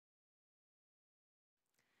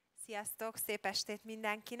Sziasztok, szép estét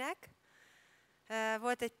mindenkinek!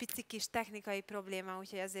 Volt egy pici kis technikai probléma,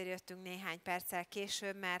 úgyhogy azért jöttünk néhány perccel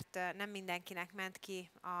később, mert nem mindenkinek ment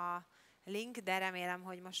ki a link, de remélem,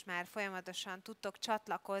 hogy most már folyamatosan tudtok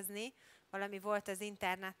csatlakozni. Valami volt az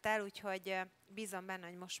internettel, úgyhogy bízom benne,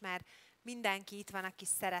 hogy most már mindenki itt van, aki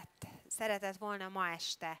szeretett volna ma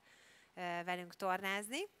este velünk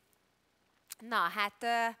tornázni. Na, hát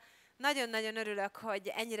nagyon-nagyon örülök, hogy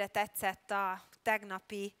ennyire tetszett a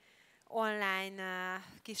tegnapi online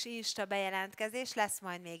kis Insta bejelentkezés, lesz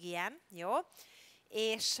majd még ilyen, jó?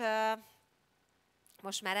 És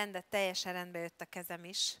most már teljesen rendbe jött a kezem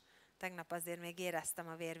is. Tegnap azért még éreztem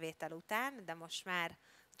a vérvétel után, de most már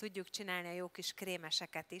tudjuk csinálni a jó kis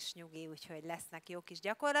krémeseket is, nyugi, úgyhogy lesznek jó kis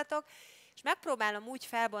gyakorlatok. És megpróbálom úgy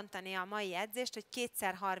felbontani a mai edzést, hogy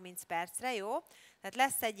 2x30 percre, jó? Tehát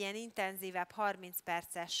lesz egy ilyen intenzívebb 30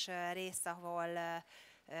 perces rész, ahol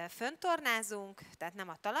föntornázunk, tehát nem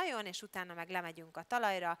a talajon, és utána meg lemegyünk a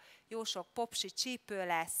talajra. Jó sok popsi csípő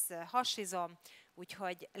lesz, hasizom,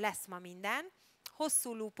 úgyhogy lesz ma minden.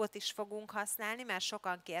 Hosszú loopot is fogunk használni, mert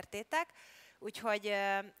sokan kértétek, úgyhogy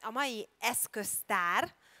a mai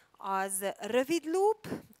eszköztár az rövid loop,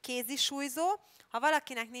 kézisúlyzó. Ha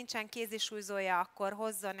valakinek nincsen kézisúlyzója, akkor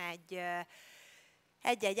hozzon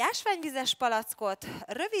egy ásványvizes palackot,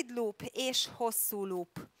 rövid loop és hosszú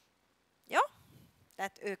loop. Jó?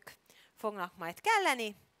 Tehát ők fognak majd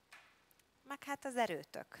kelleni, meg hát az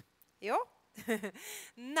erőtök. Jó?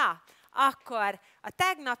 Na, akkor a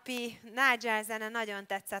tegnapi Nigel zene nagyon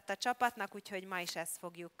tetszett a csapatnak, úgyhogy ma is ezt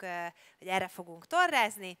fogjuk, hogy erre fogunk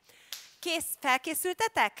torrázni.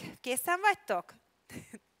 Felkészültetek? Készen vagytok?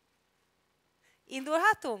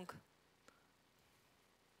 Indulhatunk?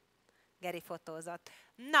 Geri fotózott.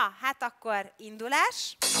 Na, hát akkor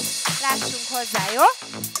indulás. Lássunk hozzá, jó?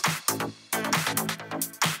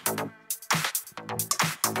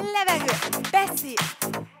 Levegő, beszéd,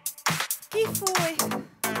 kifúj,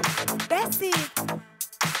 beszéd,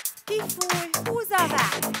 kifúj, húz alá,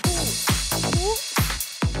 húz, húz,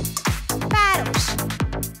 páros,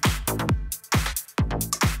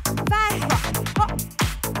 váltva, hopp,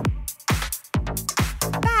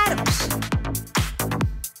 páros,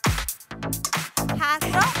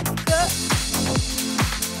 hátra, kö,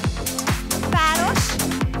 páros,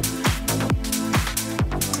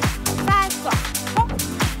 váltva, hopp,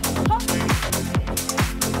 hopp,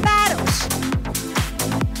 páros,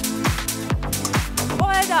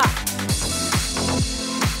 oldal,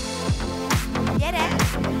 gyere,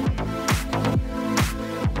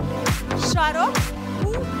 sarok,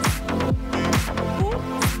 húz, húz,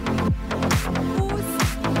 húz,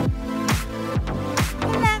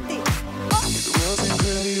 lendi, hopp,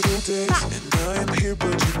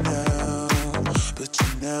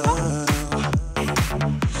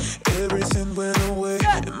 Everything went away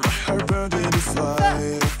and my heart burned into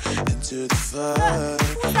fire, into the fire.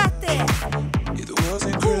 It was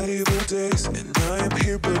incredible days and I am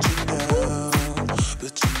here but you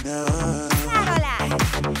now,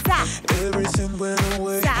 Everything went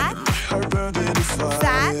away and my heart burned into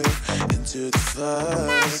fire, into the fire.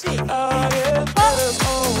 I am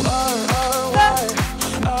S-O-R-R-Y,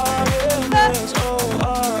 I am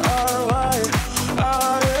S-O-R-R-Y,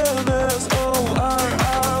 I am S-O-R-R-Y,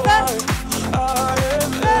 I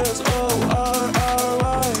am S-O-R-R-Y.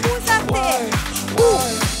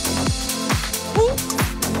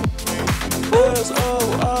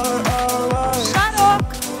 S-O-R-R-Y. sarok,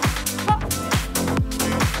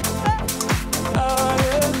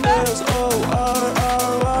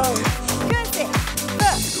 S-O-R-R-Y. közé,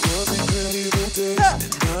 It was incredible days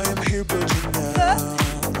and I am here but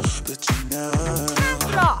you now,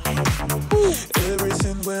 hátra,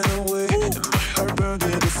 Everything went away and my heart burned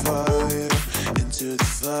into fire, into the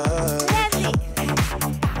fire. lendi,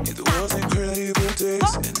 It was incredible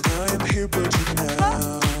days and I am here but you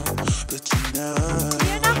now,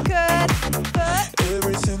 jön a kör,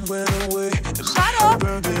 Everything went away and my sarok, heart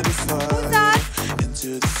burned into fire, húzat, into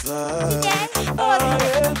the fire. figyelj, I fordul,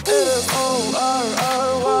 am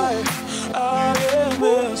S-O-R-R-Y, I am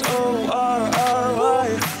S-O-R-R-Y,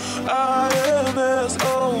 I am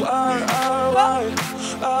S-O-R-R-Y,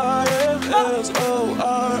 I am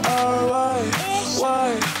S-O-R-R-Y,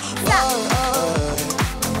 why,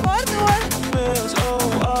 fordul,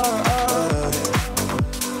 S-O-R-R-Y,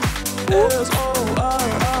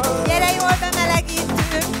 S-O-R-R-Y, gyere, jól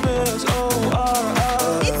bemelegítünk.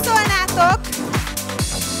 S-O-R-R-Y. Mit szólnátok,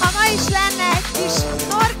 ha ma is lenne egy kis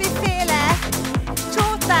Norbi-féle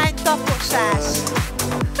csótány taposás?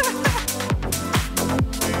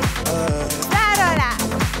 Zár alá!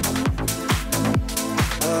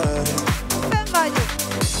 Fönn vagyunk!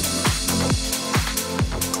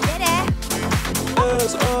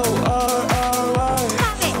 A-D-S-O-R-R-Y. Na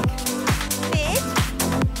még. 4,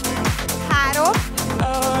 3,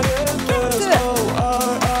 2, A-D-S-O-R-R-Y.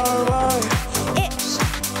 és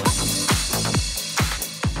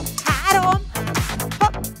 3,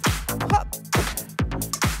 hopp, hopp,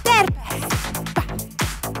 terpesz,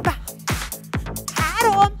 bá,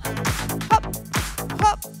 3, hopp,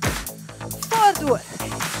 hopp, fordul,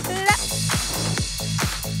 le,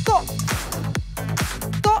 top,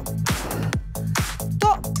 top,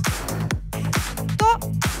 top, top,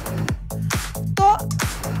 top,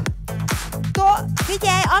 top,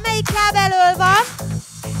 figyelj, amelyik láb elől van,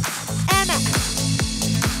 emel,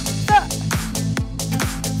 föl,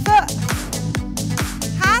 föl,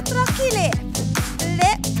 hátra kilép,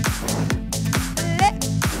 lép, lép,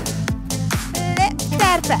 lép,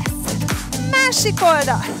 terpesz, másik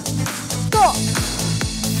oldal, top,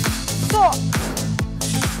 top,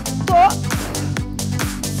 top,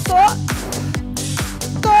 top,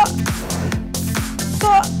 top,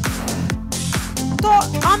 top, top,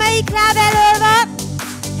 amelyik láb elől van,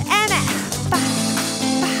 emel, pá,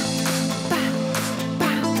 pá, pá, pá,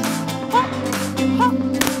 hopp, hopp,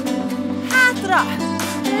 hátra,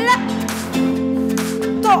 le,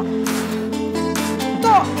 top,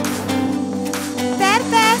 top,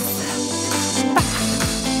 terpesz, pá,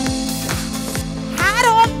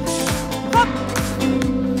 3, hopp,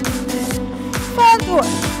 fordul,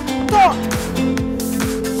 top,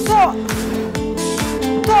 top,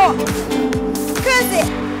 top, közé,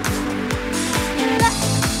 le,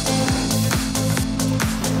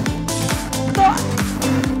 top,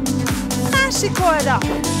 másik oldal,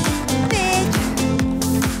 4,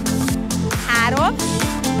 3,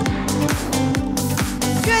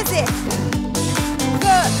 közé,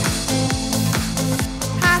 föl,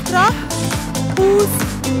 hátra, 20,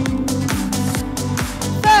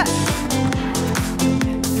 föl,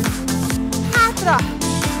 hátra,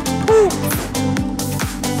 20,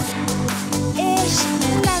 és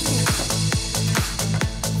lenéz.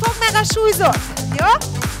 Fogd meg a súlyzót, jó?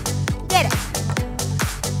 Gyere!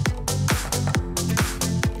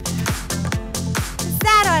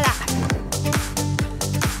 Zár a láb.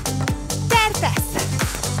 Terpesz.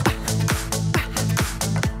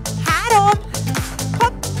 3,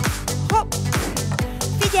 hopp, hopp.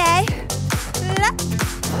 Figyelj! Le,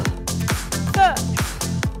 föl,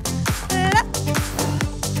 le,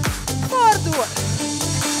 fordul.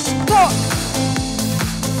 Top,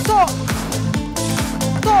 top,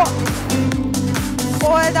 top,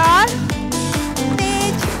 oldal,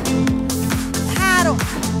 4, 3,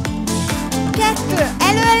 2,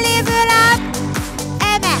 előlévő láb,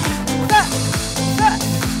 emel, föl, föl,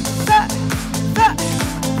 föl, föl,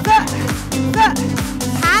 föl, föl,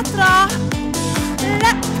 hátra,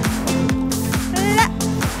 le, le,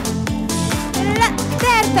 le,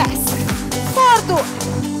 terpesz, fordul,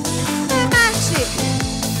 másik,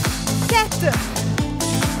 2,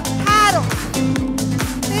 3,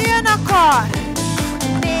 jön a kar,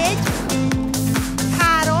 4,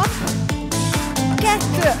 3,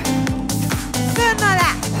 2, fönn a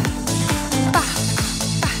láb, pá,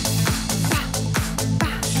 pá, pá, pá,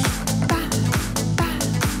 pá, pá,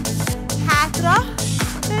 hátra,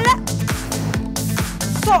 le,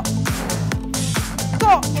 top,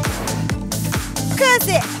 top,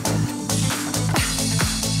 közé, pá,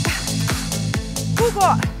 pá,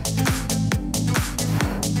 ugor,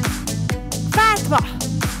 váltva,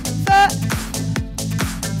 föl,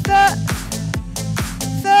 föl,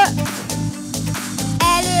 föl,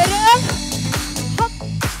 előről, hopp,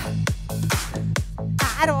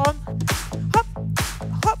 3, hopp,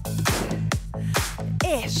 hopp,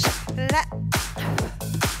 és le,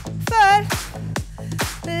 föl,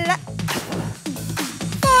 le,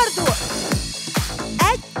 fordul,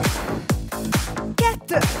 1,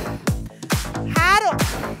 2, 3,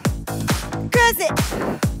 közé,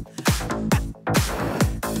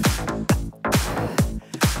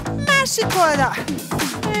 másik oldal,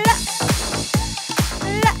 le,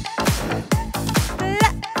 le,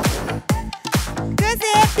 le,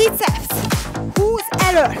 közé, bicepsz, húz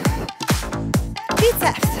elől,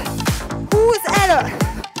 bicepsz, húz elől,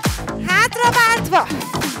 hátra váltva,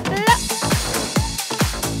 le,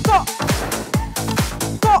 top,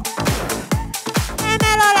 top,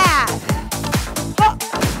 emel a láb, hopp,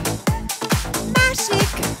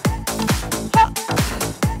 másik, hopp,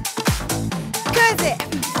 közé,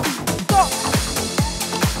 top,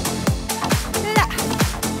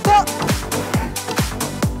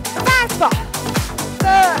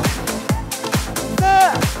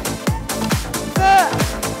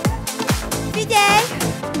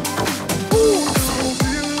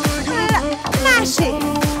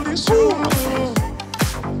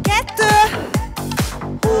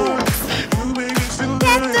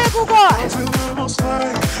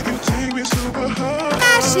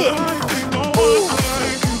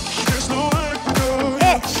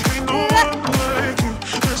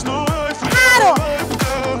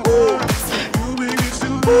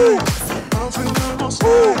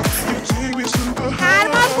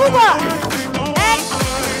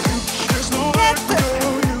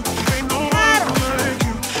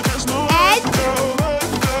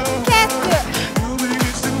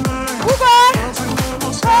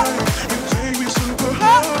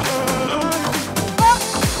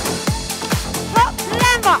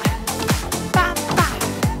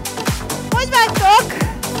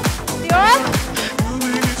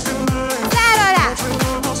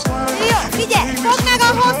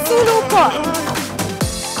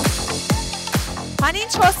 Ha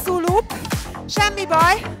nincs hosszú loop, semmi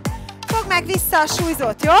baj, fogd meg vissza a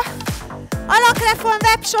súlyzót, jó? Alakrefon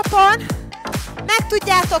webshopon meg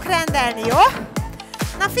tudjátok rendelni, jó?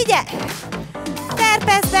 Na figyelj!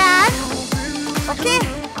 Terpezd el, oké?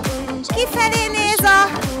 Kifelé néz a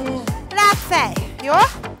lábfej, jó?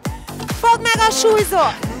 Fogd meg a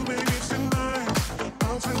súlyzót!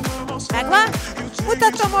 Megvan?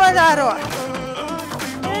 Mutatom oldalról!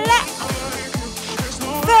 Le!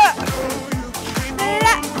 Föl!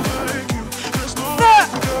 Le! Föl!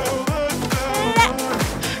 Le!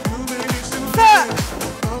 Föl!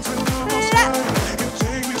 Le!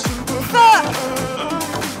 Föl!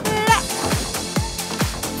 Le!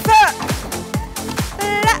 Föl!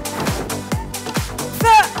 Le!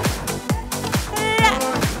 Föl! Le!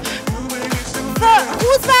 Föl!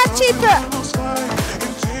 Húzd be a csípőt!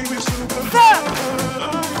 Föl!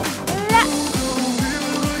 Le!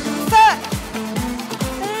 Föl!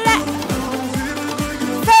 Le!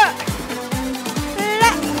 Föl! Le!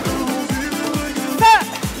 Föl!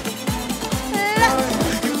 Le!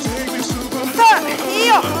 Föl!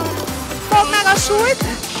 Jó! Fogd meg a súlyt!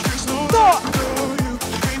 Tol!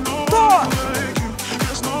 Tol!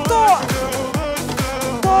 Tol!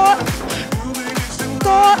 Tol!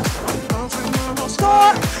 Tol!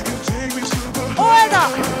 Tol!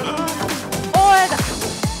 Oldal! Oldal!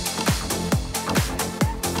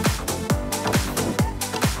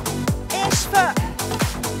 És föl!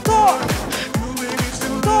 Tol!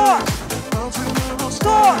 Tol!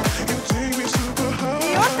 Tol!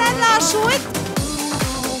 Jó, tedd le a súlyt!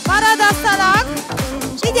 Marad a szalag!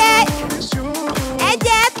 Figyelj!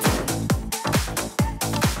 Egyet!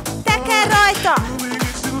 Teker rajta!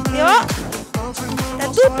 Jó? Te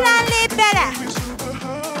duplán lép bele!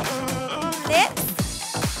 Lépsz!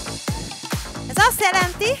 Ez azt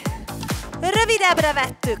jelenti, rövidebbre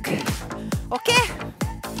vettük. Oké?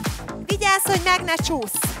 Vigyázz, hogy meg ne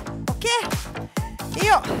csúsz. Oké?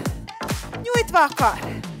 Jó. Nyújtva akar.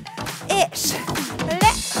 És le.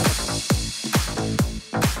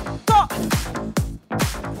 To.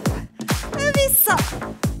 Vissza.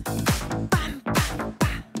 Pam, pam,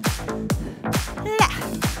 pam. Le.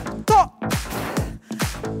 To.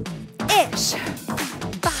 És.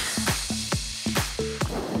 Pam.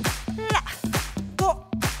 Le. To.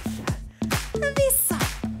 Vissza.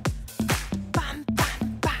 Pam,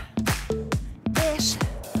 pam, pam. És.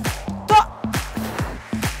 To.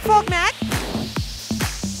 Fogd meg.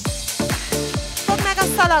 Fogd meg a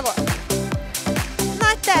szalagot.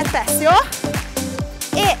 Nagy terpesz, jó?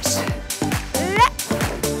 És. Le.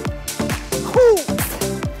 Húz.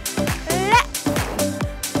 Le.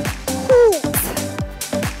 Húz.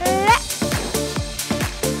 Le.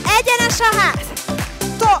 Egyenes a ház.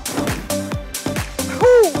 To.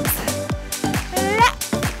 Húz. Le.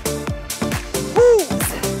 Húz.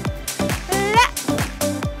 Le.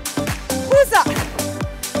 Húzza.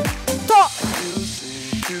 To.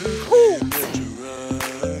 Húz.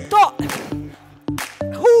 To.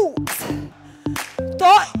 Húz.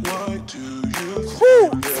 To.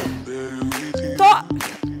 Húz. To.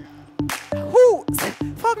 Húz.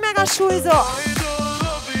 Fogd meg a súlyzót.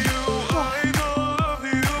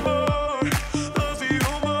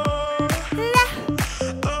 Le.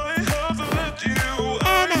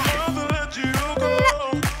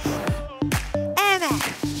 Emel.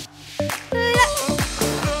 Le.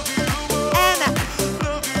 Emel. Le. Emel.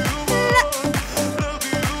 Le.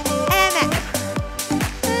 Emel.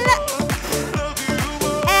 Le.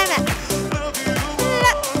 Emel.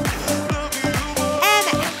 Le.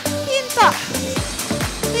 Emel. Hinta.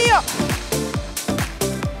 Jó.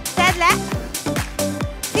 Tedd le.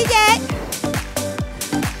 Figyelj.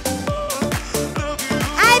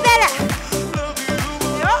 Állj bele.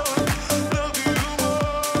 Jó.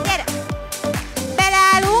 Gyere.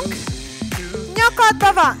 Beleállunk.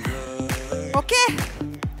 Nyakadba van. Oké?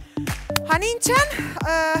 Ha nincsen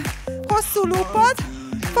hosszú loopod,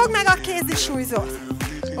 fogd meg a kézi súlyzót.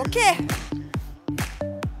 Oké?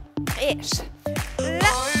 És le. Le.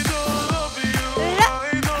 Le. Le.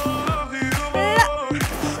 Le. Le.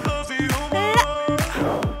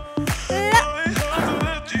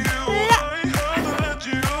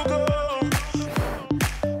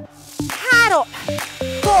 3.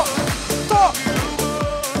 To. To.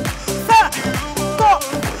 Föl. To.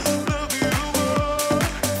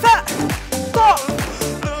 Föl. To.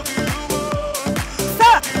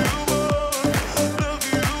 Föl.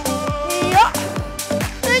 Jó.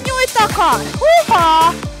 Ő nyújt akar.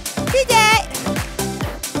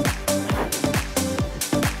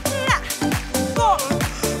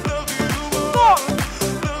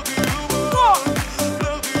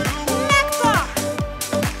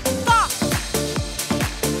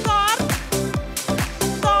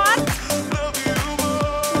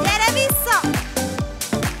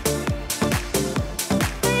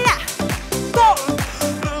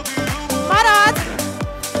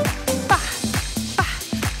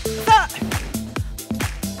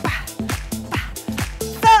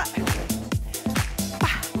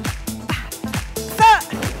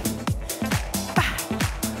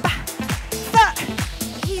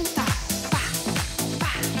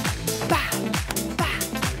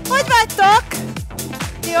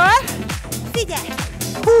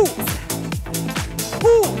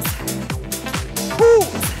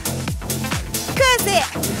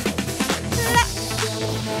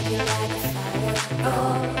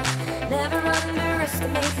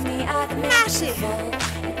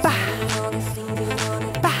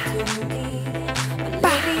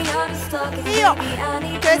 Jó.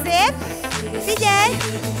 Közép. Figyelj.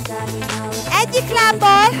 Egyik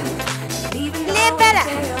lábbal. Lép bele.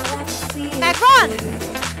 Megvan?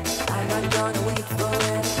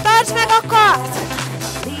 Tartsd meg a kart.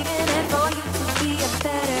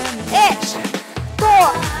 És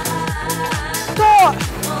tol. Tol.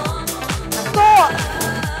 Tol.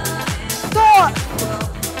 Tol.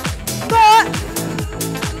 Tol.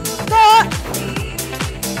 Tol.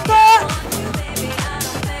 Tol.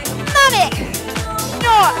 Na még.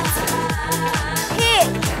 8. 7.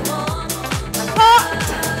 6.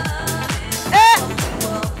 5.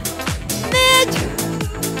 4.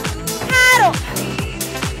 3.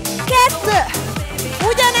 2.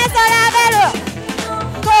 Ugyanez a láb elő.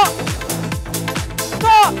 Tol.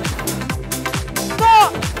 Tol. Tol.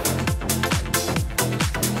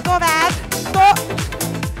 Tovább. Tol.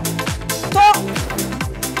 Tol.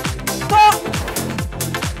 Tol.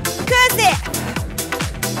 Közép.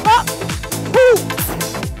 Tol. 20.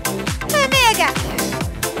 Még egy.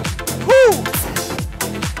 20.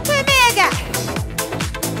 Még egy.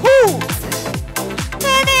 20.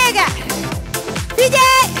 Még egy.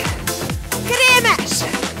 Figyelj! Krémes.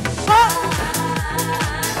 Hopp.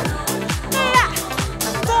 Le.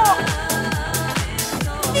 Tol.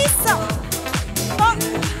 Vissza. Hopp.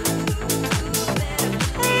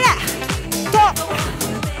 Le. Tol.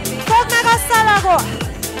 Fogd meg a szalagot.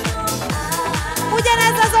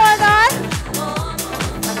 Ugyanez az oldal.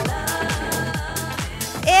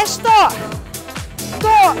 És tol.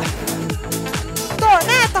 Tol. Tol.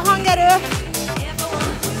 Mehet a hangerő.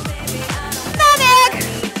 Na még.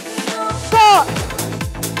 Tol.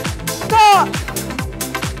 Tol.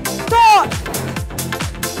 Tol.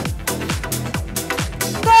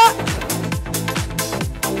 Tol.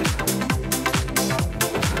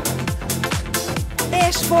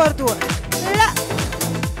 És fordul. Le.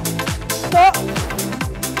 Tol.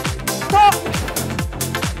 Tol.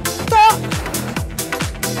 Tol.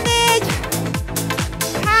 4.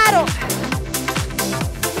 3.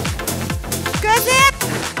 Közép.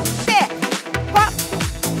 Té. Hopp.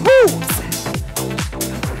 20.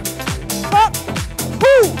 Hopp.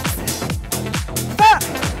 20. Föl.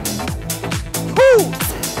 20.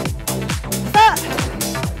 Föl.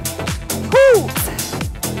 20.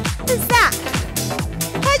 Zár.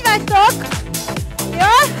 Hogy vagytok?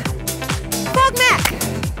 Jól? Fogd meg!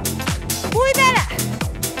 Bújj bele!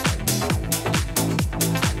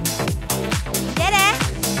 Gyere!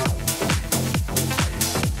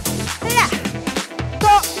 Le!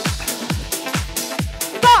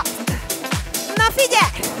 Tart! Na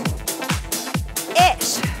figyelj! És!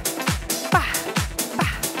 Pá! Pá!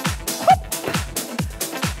 Hopp!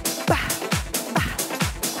 Pá! Pá!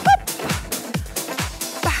 Hopp!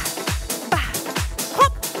 Pá! Pá!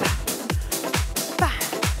 Hopp! Pá!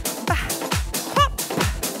 Pá! Hopp!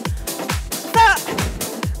 Föl!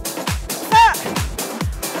 Föl!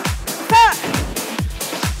 Föl!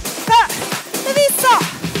 Föl! Vissza!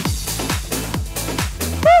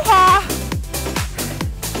 Húha!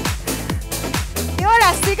 Jó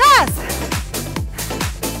lesz, igaz?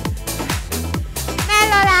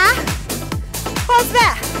 Mell alá! Hozd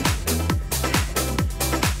be!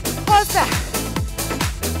 Hozd be!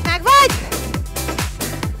 Meg vagy?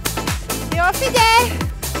 Jó, figyelj!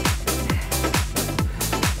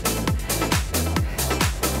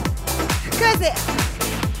 Közép!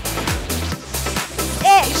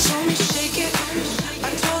 És!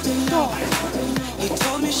 Tol!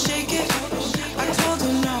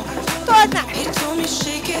 Told meg!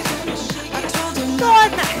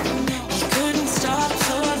 Told meg!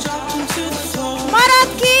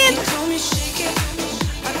 Maradj kint!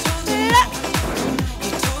 Le!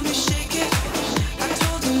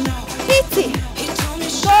 Pici!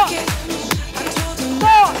 Tol!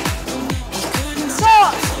 Tol! Tol!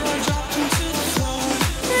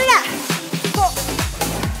 Le! Tol!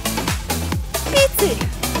 Pici!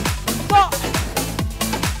 Tol!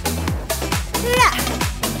 Le!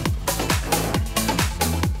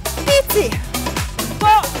 Pici!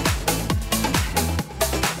 Tol!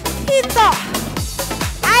 Hinta!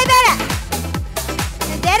 Állj bele!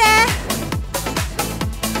 Gyere!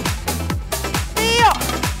 Jó!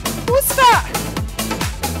 Húzd fel!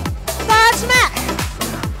 Tartsd meg!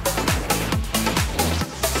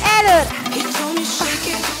 Előre!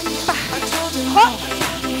 Pá! Hopp!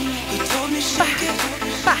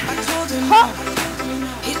 Pá! Hopp! Hopp!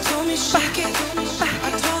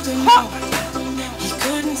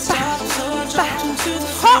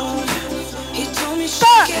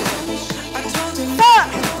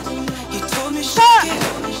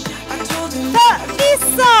 Hopp!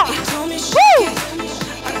 Vissza! Hú!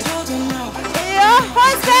 Jó,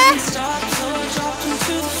 hozd be!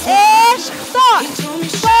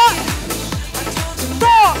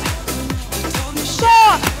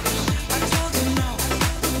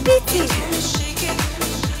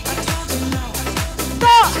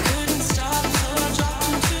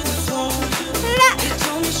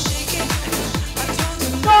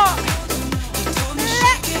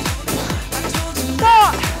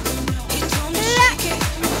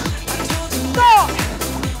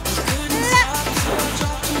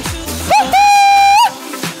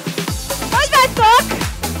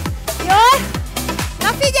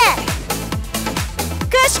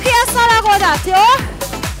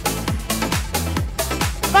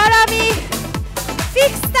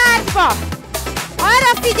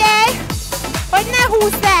 Oda figyelj, hogy ne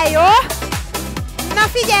húzd el, jó? Na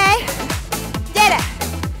figyelj! Gyere!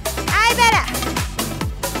 Állj bele!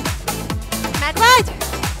 Meg vagy?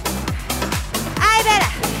 Állj bele!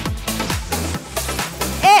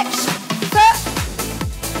 És föl!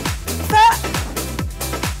 Föl!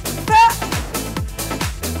 Föl!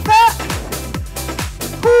 Föl!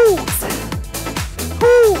 Húz!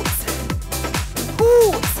 Húz!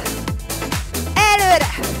 Húz! Előre!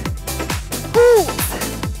 Húz!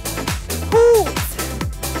 Húz!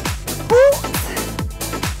 Húz!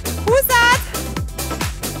 Húzzad!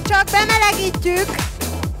 Csak bemelegítjük!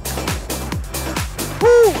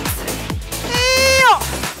 Húz! Jó!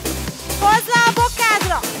 Hozd le a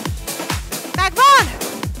bokádra! Megvan!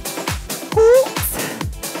 Húz!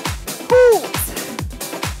 Húz!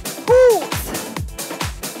 Húz!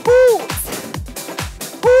 Húz!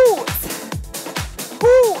 Húz!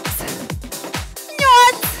 Húz!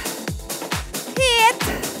 8! 7!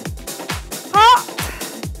 6!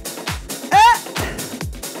 5!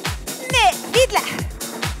 4! Vidd le!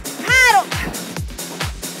 3!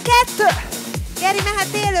 2! Geri,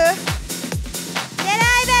 mehet élő! Gyere,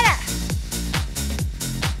 állj bele!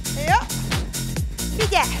 Jó!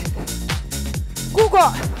 Figyelj!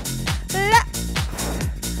 Google! Le!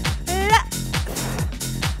 Le!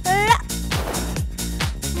 Le!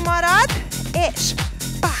 Marad, és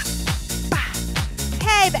pá! Pá!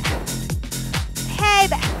 Helybe!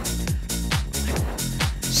 Helybe!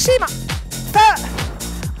 Sima! Föl!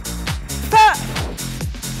 Föl!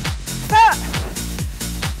 Föl!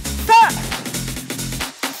 Föl!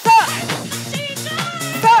 Föl!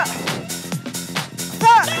 Föl!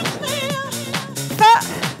 Föl! Föl!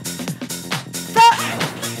 Föl!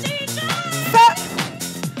 Föl!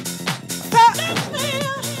 Föl!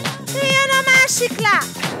 Jön a másik láb!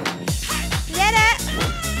 Gyere!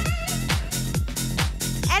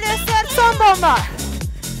 Először combommal!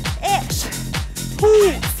 És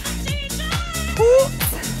húz! Húz!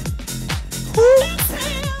 Húz!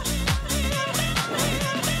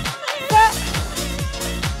 Föl!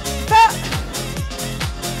 Föl!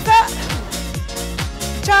 Föl!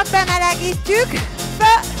 Csak bemelegítjük!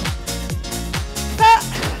 Föl! Föl!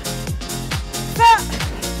 Föl!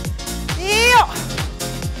 Jó!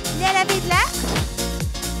 Gyere, vidd le!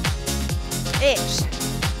 És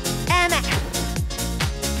emel!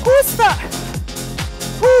 Húzd föl!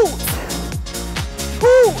 Húz!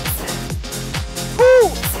 Húz!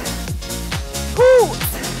 Húz! Húz!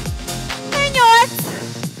 8!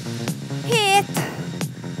 7!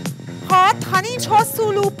 6! Ha nincs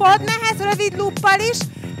hosszú lúpod, mehetsz rövid lúppal is,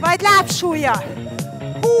 vagy lábsúllyal.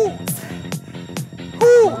 Húz!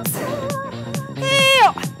 Húz!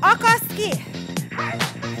 Jó! Akaszd ki!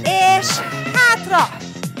 És hátra!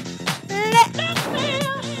 Le! Le!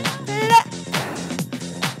 Le!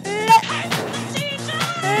 Le!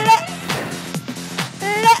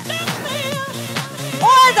 Le!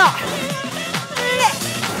 Oldal! Le!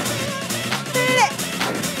 Le!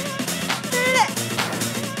 Le!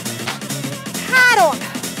 3!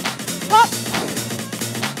 Hopp!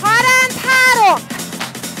 Harant 3!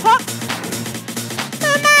 Hopp!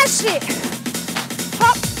 A másik!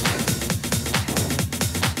 Hopp!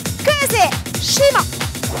 Közé! Sima!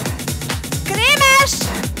 Krémes!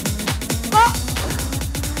 Hopp!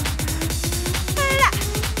 Le!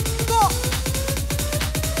 Go!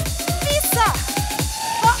 Vissza!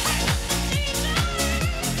 Hopp!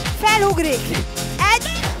 Felugrik! 1!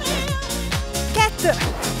 2!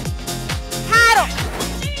 3!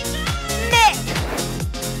 4!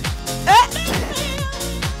 5!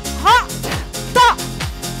 6! Ta!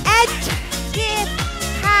 1! 2!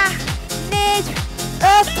 3! 4!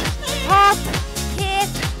 5! 6! 7!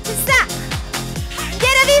 Zá!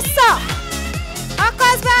 Gyere vissza!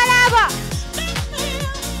 Akaszd be a lába!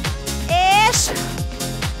 És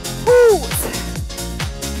húz!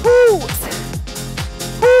 Húz!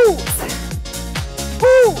 Húz!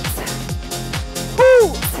 Húz!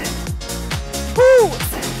 Húz! Húz!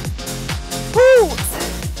 Húz!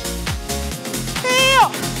 Jó!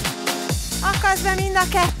 Akaszd be mind a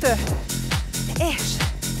kettőt! És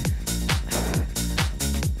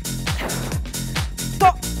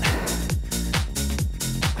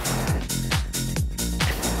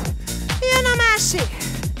jön a másik!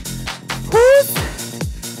 Húz!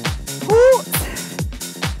 Húz!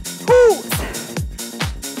 Húz!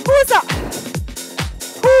 Húzza!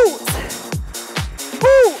 Húz!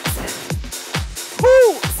 Húz!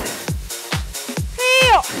 Húz!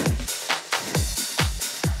 Jó!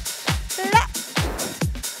 Le!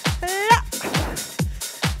 Le!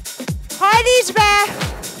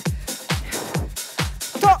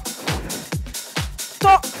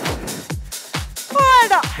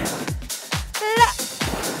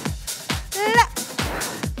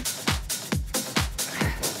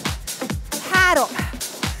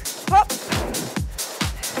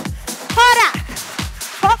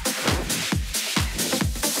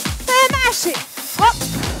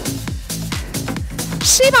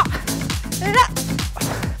 Sima. Le.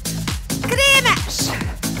 Krémes.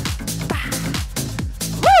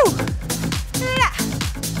 Hú. Le.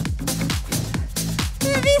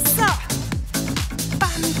 Vissza.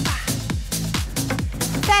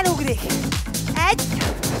 Felugrik. 1,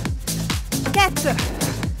 2,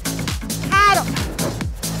 3,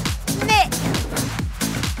 4,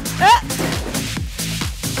 5,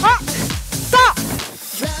 6,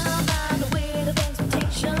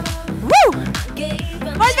 7.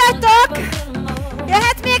 Hogy vagytok?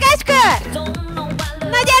 Jöhet még egy kör?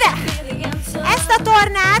 Na gyere! Ezt a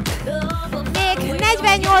tornát még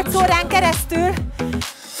 48 órán keresztül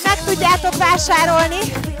meg tudjátok vásárolni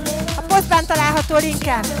a posztban található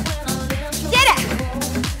linken. Gyere!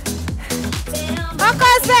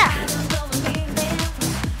 Akasd be!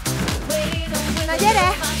 Na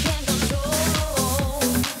gyere!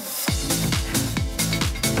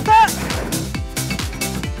 Föl!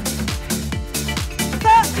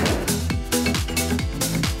 Föl!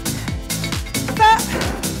 Föl!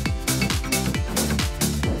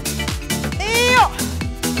 Jó!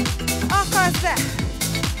 Akasd be!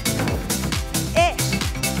 És!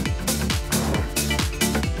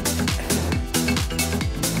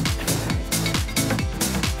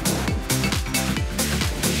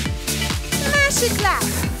 Másik láb!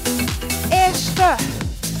 És föl!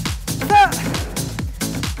 Föl!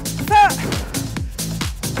 Föl!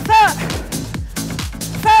 Föl!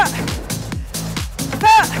 Föl!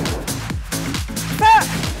 Föl! Föl!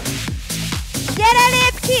 Gyere,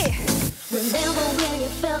 lép ki!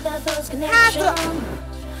 Hátra!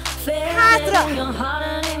 Hátra!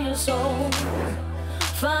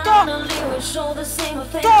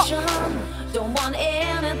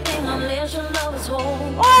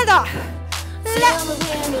 Oldal! Le!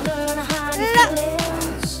 Le!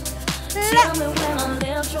 Le!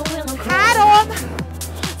 3!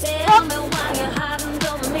 Hopp!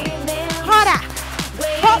 Hará!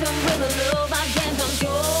 Hopp!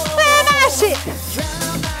 Másik!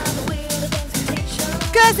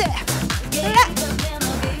 Közép! Le!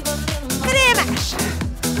 Krémes!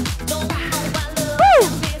 Hú!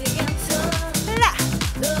 Le!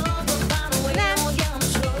 Nem!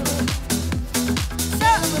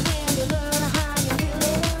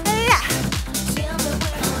 Le!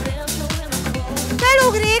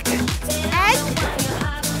 Felugrik! 1,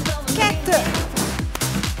 2,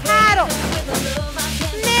 3,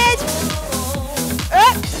 4,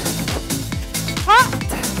 5, 6,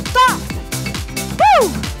 tart!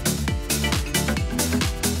 Hú!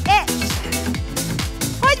 És!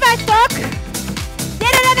 Hogy vagytok?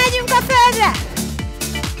 Gyere, lemegyünk a földre!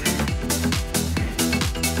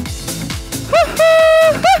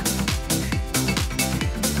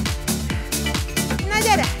 Na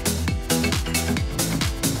gyere!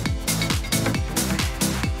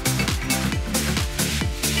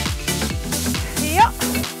 Jó!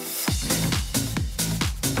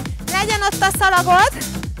 Legyen ott a szalagod.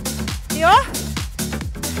 Jó?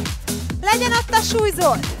 Legyen ott a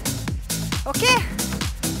súlyzód. Oké?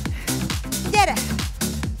 Gyere!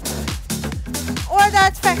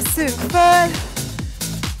 Oldalt fekszünk. Föl,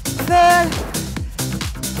 föl,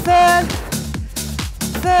 föl,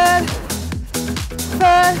 föl,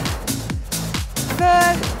 föl,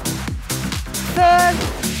 föl, föl.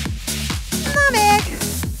 Na még!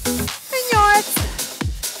 8,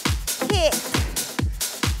 7,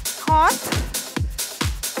 6,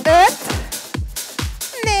 5,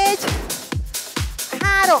 4,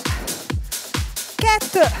 3,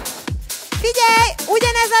 2. Figyelj!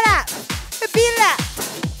 Ugyanez a láb! Billet!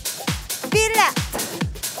 Billet!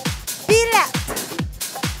 Billet!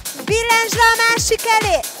 Billensd le a másik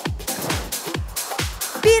elé!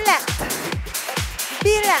 Billet!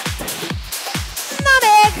 Billet! Na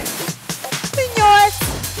még! 8,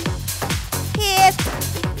 7,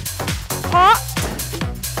 6,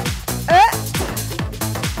 5,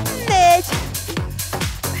 4,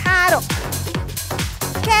 3,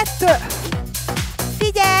 2.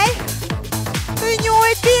 Figyelj!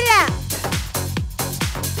 Nyújt, billet!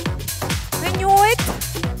 Nyújt!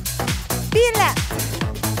 Billet!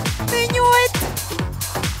 Nyújt!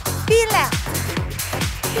 Billet!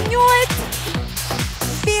 Nyújt!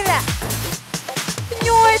 Billet!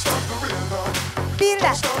 Nyújt!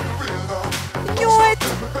 Billet! Nyújt!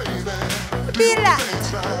 Billet!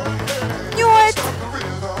 Nyújt!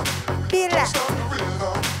 Billet!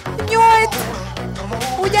 Nyújt!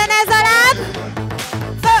 Ugyanez a láb!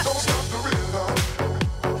 Föl!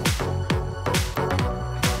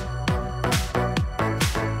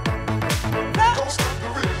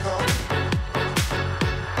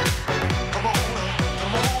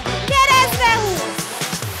 Keresztbe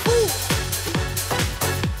húz!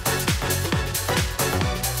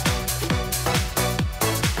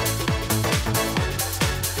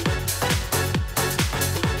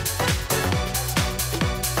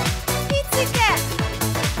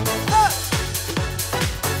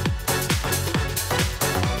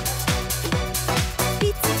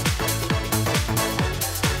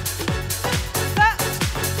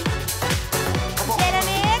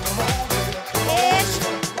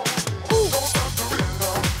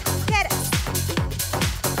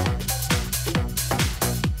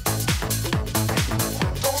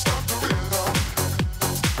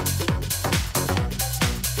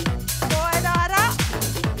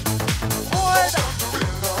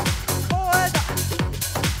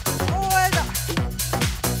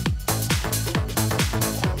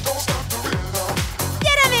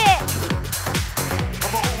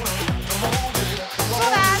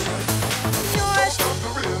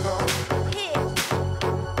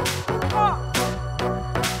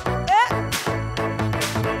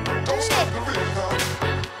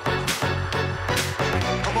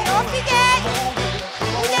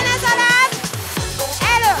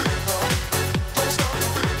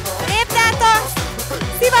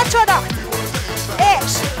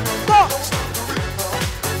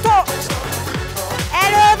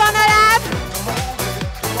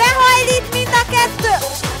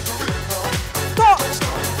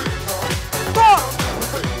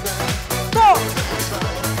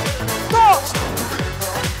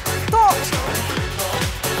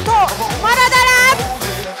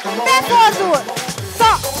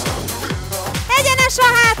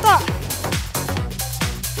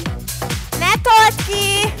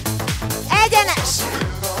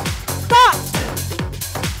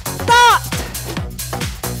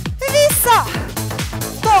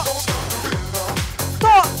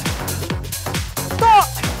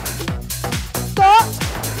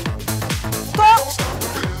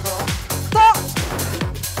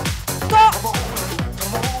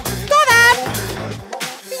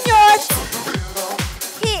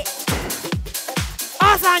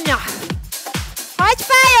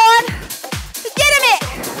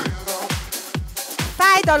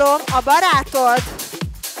 Javasolom a barátod.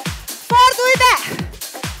 Fordulj be!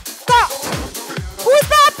 Tart! Húzd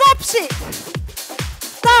be a popsit!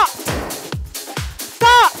 Tart!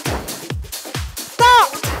 Tart!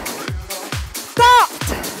 Tart! Tart!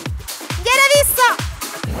 Gyere vissza!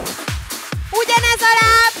 Ugyanez a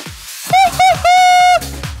láb!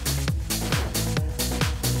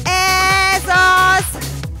 Ez az!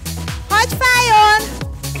 Hagyj fájjon!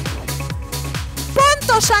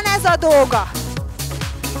 Pontosan ez a dolga!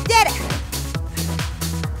 Gyere!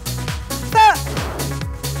 Föl!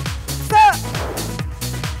 Föl!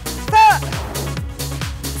 Föl!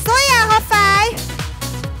 Szóljál, ha fáj!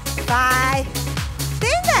 Fáj!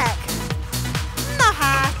 Tényleg? Na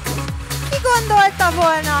hát! Ki gondolta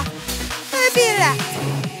volna? Ő billet!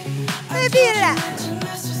 Ő billet!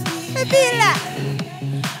 Ő billet!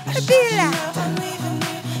 Ő billet!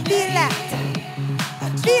 Billet!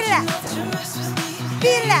 Billet!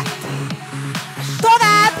 Billet!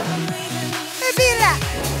 Tovább! Billet!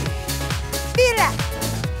 Billet!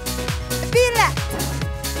 Billet!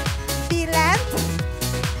 Billent!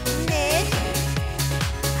 4,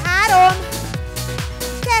 3,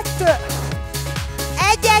 2,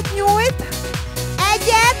 egyet nyújt,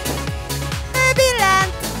 egyet, ő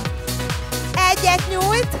billent, egyet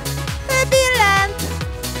nyújt, ő billent,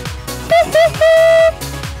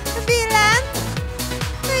 billent,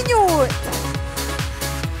 ő nyújt.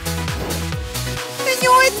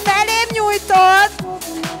 Nyújt, felém nyújtod!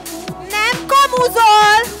 Nem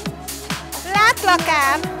kamuzol! Látlak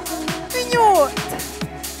ám! Nyújt!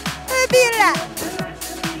 Billet!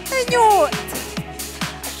 Nyújt!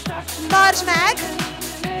 Tartsd meg!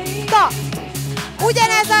 Tart!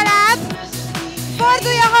 Ugyanez a láb!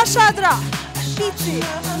 Fordulj a hasadra! Pici!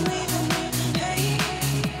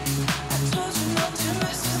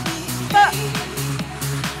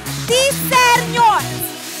 10x8!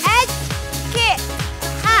 1, 2,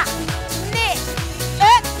 3, 4, 5,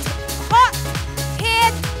 6,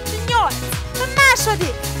 7, 8.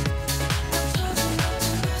 Második.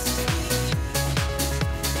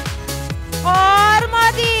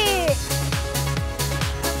 Harmadik.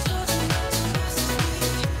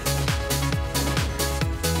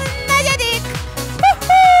 Negyedik.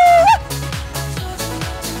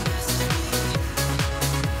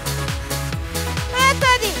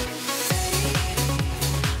 Ötödik.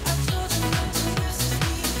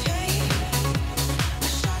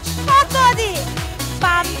 Hatodik!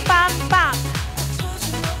 Pam, pam, pam!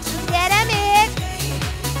 Gyere még!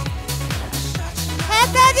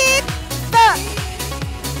 Hetedik! Föl!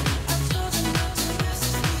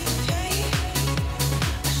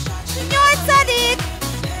 Nyolcadik!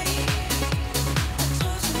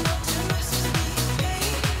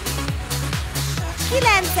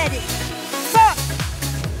 Kilencedik! Föl!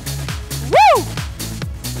 Woo!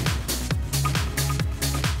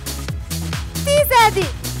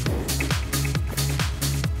 Tizedik!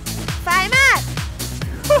 Fáj már!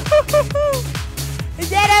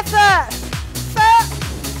 Gyere föl! Föl!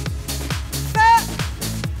 Föl!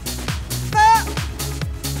 Föl!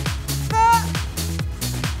 Föl!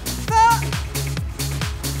 Föl!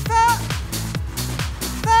 Föl!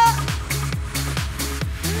 Föl!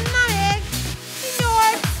 Na még!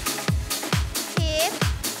 8, 7,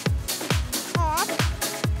 6,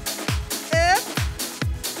 5,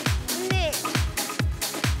 4,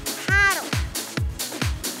 3,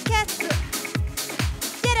 2,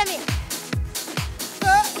 gyere még!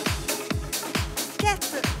 Föl,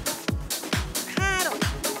 2, 3,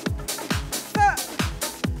 föl,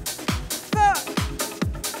 föl,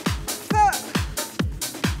 föl,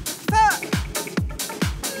 föl.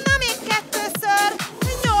 Na még kettőször,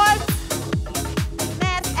 8,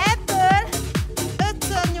 mert ebből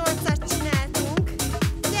 5x8-at csináltunk.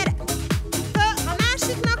 Gyere! Föl, a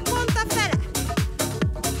másiknak pont a fele.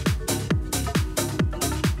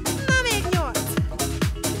 Na még 8,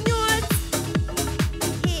 8,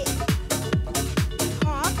 7,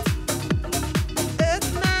 6,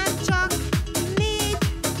 5, már csak 4,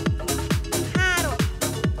 3,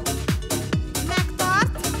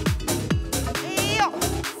 megtart, jó,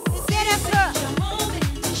 gyere föl,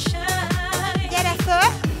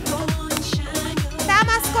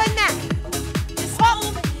 támaszkodj meg,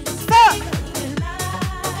 hopp, föl,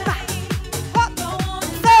 pá, hopp,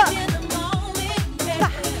 föl, pá, hopp,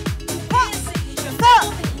 föl, pá, hopp, föl,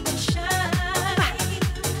 pá,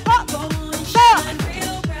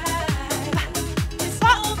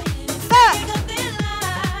 hopp, föl,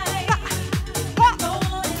 pá, hopp,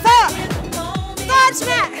 föl, tartsd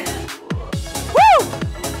meg! Woo!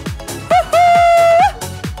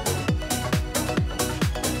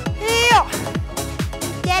 Jó!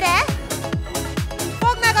 Gyere!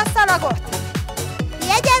 Fogd meg a szalagot!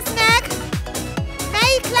 Jegyezd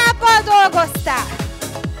Jól dolgoztál.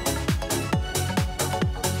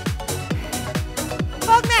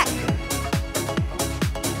 Fogd meg.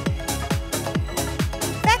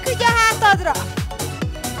 Feküdj a hátadra.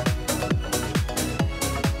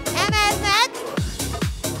 Emeld meg.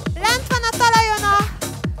 Lent van a talajon a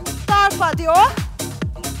talpad, jó?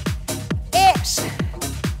 És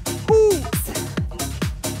húz,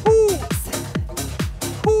 húz,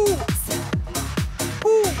 húz,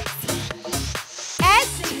 húz. 1,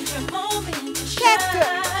 2,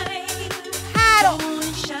 3,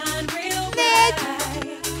 4, 5,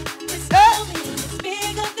 6, 7,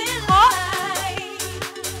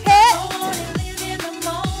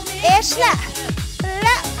 és le,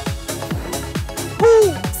 le,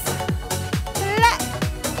 húz, le,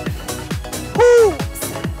 húz,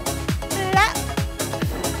 le,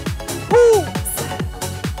 húz.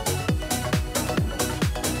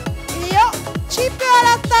 Jó, csípő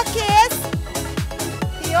alatt a kéz.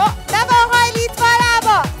 Jó, be van hajlítva a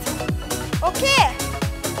lábad. Oké?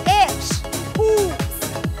 És húz,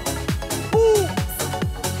 húz,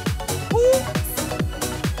 húz,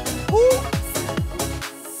 húz,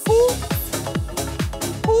 húz,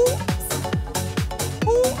 húz,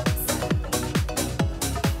 húz.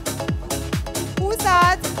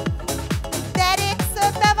 Húzad.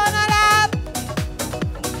 Derékszögbe van a láb.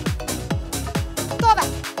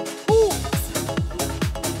 Tovább. Húz,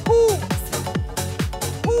 húz,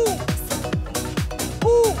 húz,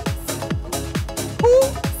 húz, húz.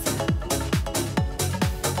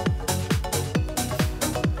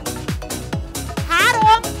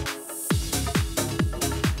 Három.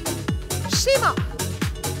 Sima.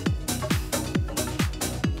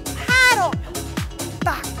 Három.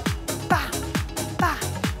 Ba, ba, ba.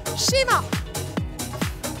 Sima.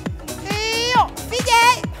 Jó,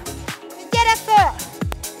 figyelj. Gyere föl.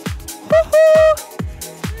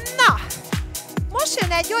 Na, most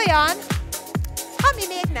jön egy olyan, ami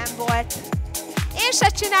még nem volt. Én se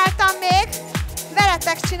csináltam még.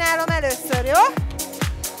 Veletek csinálom először, jó?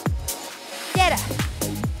 Gyere.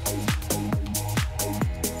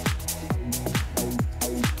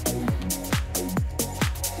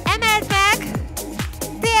 Emeld meg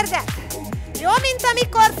térdet. Jó, mint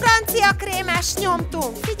amikor francia krémes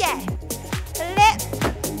nyomtunk. Figyelj. Le,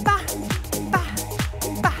 ba, ba,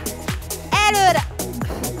 ba. Előre.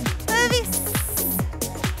 Vissz.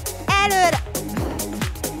 Előre.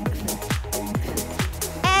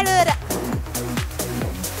 Előre.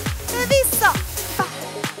 Vissza. Ba,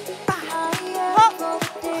 ba. Hopp,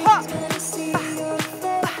 hopp, ba, ba.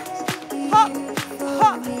 Hopp,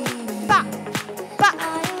 hopp, ba, ba.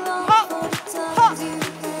 Hopp, hopp,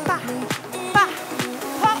 ba, ba.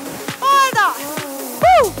 Hopp. Oldal.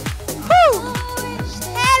 Hú, hú.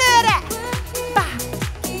 Előre. Ba,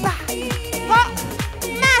 ba. Hopp.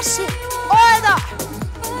 Másik. Oldal.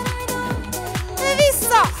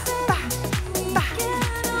 Vissza. Ba, ba.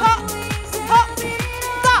 Hopp, hopp,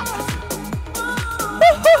 tap.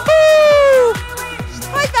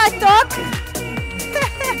 Hogy vagytok?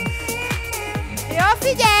 Jó,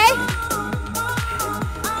 figyelj!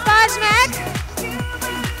 Tartsd meg!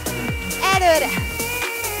 Előre!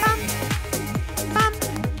 Pam, pam,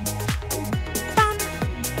 pam,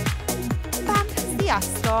 pam.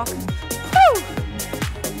 Sziasztok! Hú!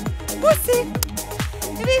 Puszi!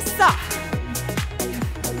 Vissza!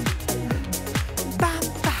 Pam,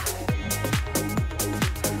 pam.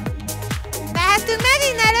 Mehetünk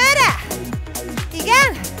megint előre?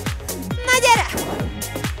 Igen? Na gyere!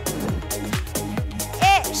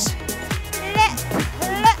 És le,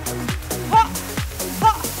 le, ho,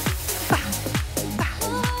 ho, ba, ba,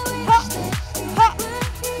 ho, ho, ba, ba,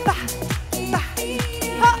 ho,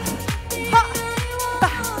 ho, ba,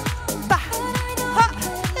 ba, ho,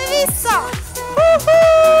 vissza!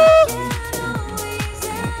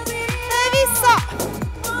 Vissza!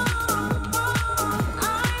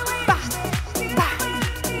 Ba, ba,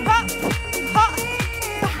 ho, ho,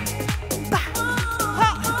 ba, ba, ho,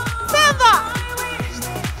 fenn van!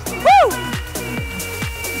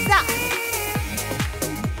 Na!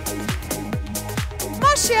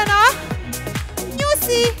 Most jön a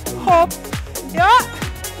nyuszi, hopp! Jó?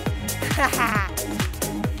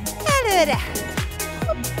 Előre!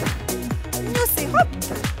 Hopp! Nyuszi, hopp!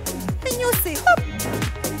 Nyuszi, hopp!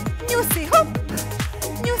 Nyuszi, hopp!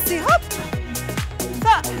 Nyuszi, hopp!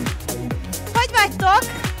 Föl! Hogy vagytok?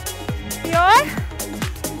 Jól?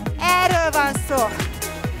 Erről van szó.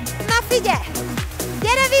 Na figyelj!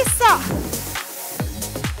 Gyere vissza!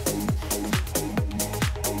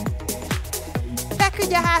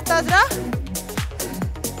 Feküdj a hátadra.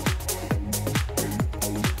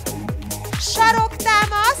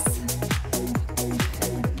 Saroktámasz.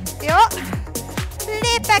 Jó.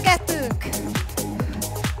 Lépek emelgetünk.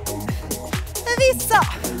 Vissza.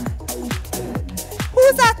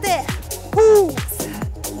 Húzatér. Húz.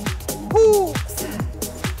 Húz.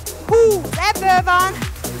 Húz. Ebből van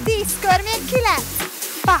 10 kör, még 9.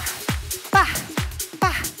 Pa, pa, pa,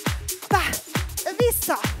 pa.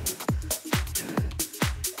 Vissza.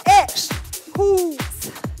 És húz.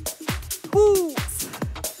 Húz.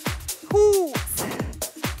 Húz.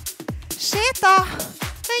 Séta.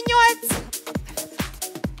 8.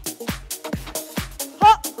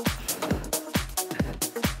 Ha.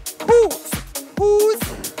 Húz. Húz.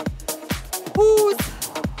 Húz.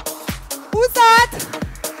 Húzad.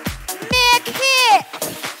 Még 7.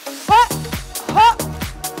 Ha. Ha.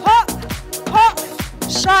 Ha. Ha.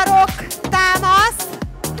 Sarok. Támasz.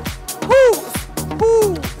 Húz.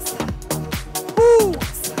 Húz.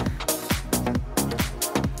 Húz.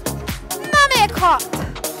 Na még 6.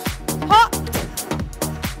 6.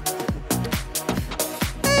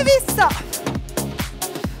 Vissza.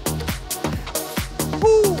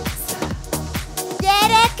 Húz.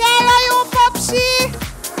 Gyere, kell a jó popsi.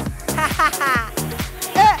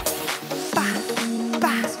 Pa,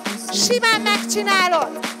 pa. Simán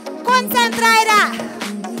megcsinálod. Koncentrálj rá.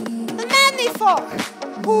 Menni fog.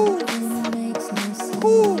 Húz.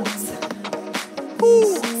 Húz.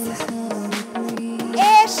 Húz.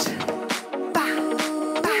 És pa,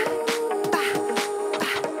 pa, pa,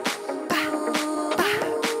 pa, pa, pa.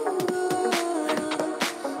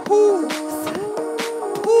 Húz.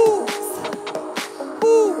 Húz.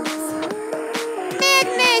 Húz. Még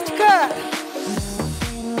 4 kör.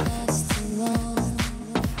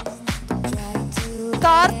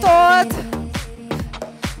 Tartod.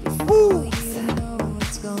 Húz.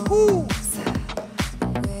 Húz.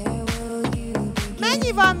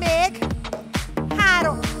 Mennyi van még?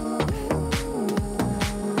 3.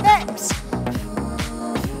 És.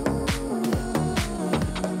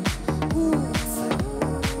 Húz.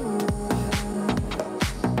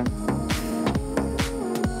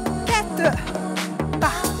 Kettő.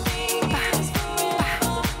 Pa, pa, pa,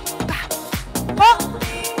 pa. Ha.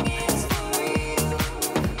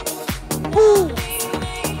 Húz.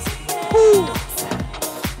 Húz.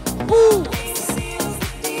 Húz.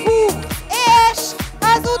 Húz. És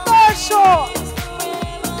az utolsó.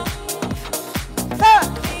 Föl.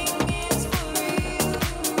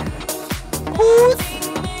 Húz.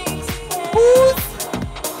 Húz.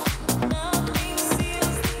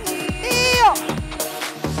 Jó.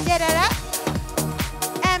 Gyere le.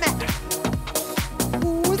 Emel.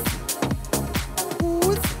 Húz.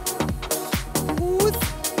 Húz. Húz.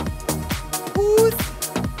 Húz.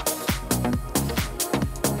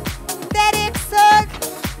 Derékszög.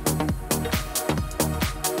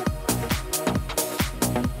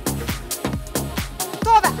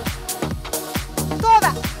 Tovább.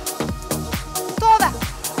 Tovább. Tovább.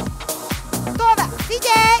 Tovább.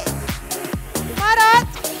 Figyelj. Marad.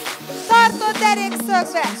 Tartod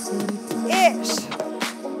derékszögbe. És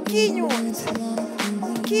kinyújt.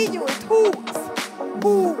 Kinyújt. Húz.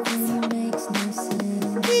 Húz.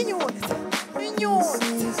 Kinyújt. Nyújt.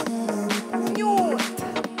 Nyújt.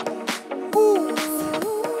 Húz.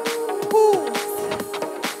 Húz.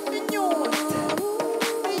 Nyújt.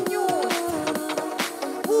 Nyújt.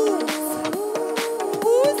 Húz.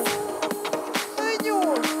 Húz.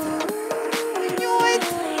 Nyújt. Nyújt.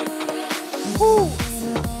 Húz.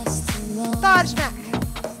 Tartsd meg.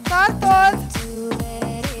 Tartod.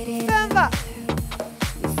 Fönn vagy.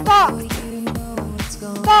 Tart.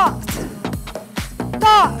 Tart.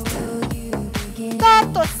 Tart.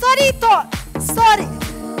 Tartod. Szorítod. Szorít.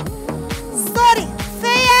 Szorít.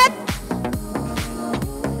 Fejed.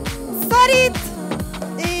 Szorít.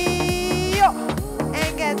 Jó.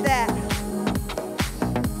 Engedd el.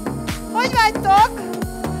 Hogy vagytok?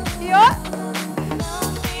 Jó?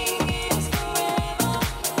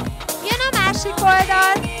 Jön a másik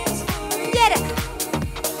oldal. Gyere.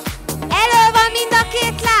 Elől van mind a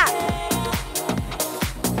 2 láb.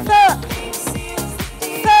 Föl.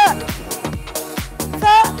 Föl.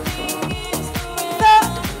 Föl. Föl.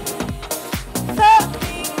 Föl.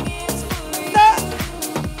 Föl.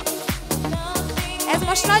 Ez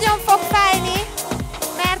most nagyon fog fájni,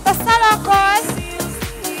 mert a szalakkal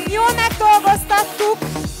jól megdolgoztattuk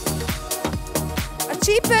a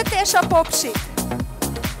csípőt és a popsit.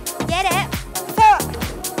 Gyere! Föl!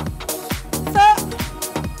 Föl!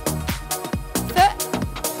 Föl!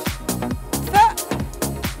 Föl!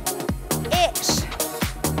 És!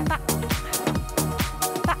 Pa!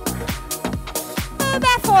 Pa!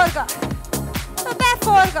 Beforgat!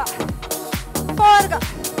 Beforgat! Forgat!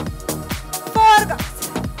 Forgat!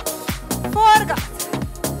 Forgat!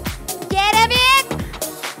 Gyere még!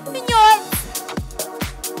 8!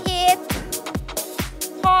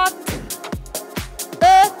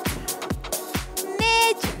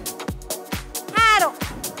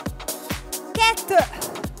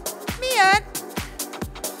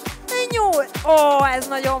 Ó, ez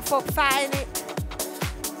nagyon fog fájni.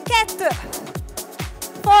 2.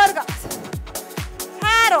 Forgat.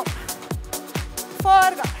 3.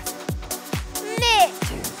 Forgat. 4.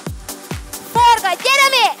 Forgat, gyere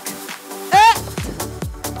még! 5.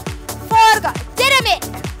 Forgat, gyere még!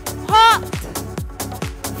 6.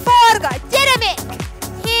 Forgat, gyere még!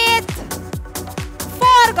 7.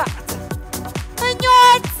 Forgat.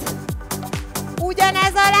 8.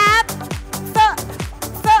 Ugyanez a láb. Föl,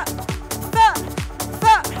 föl, föl,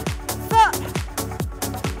 föl, föl.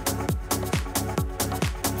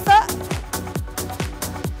 Föl.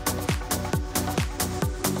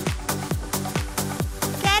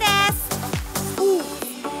 Kereszt.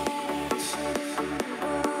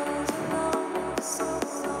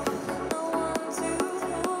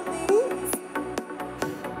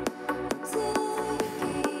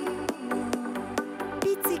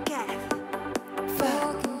 Picike.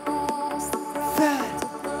 Föl. Föl.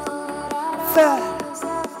 Föl.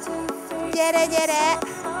 Gyere, gyere.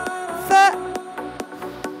 Föl.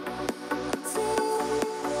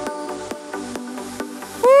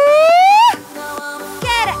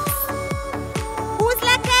 Kereszt. Húzd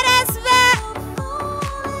le keresztbe.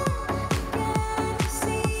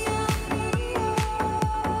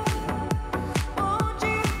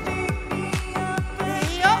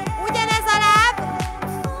 Jó, ugyanez a láb.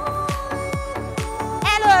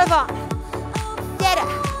 Elől van. Gyere.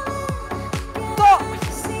 Tol.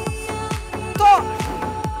 Tol.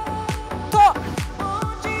 Tol.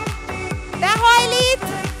 Behajlít.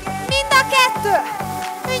 Mind a 2.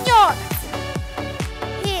 8.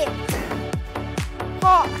 7.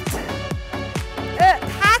 6.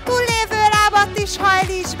 5. Hátul lévő lábat is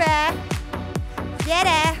hajlíts be.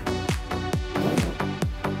 Gyere.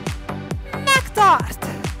 Megtart.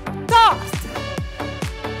 Tart.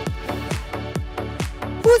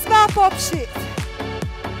 Húzd be a popsit.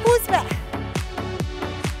 Húzd be.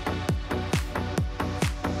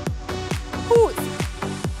 Húzd.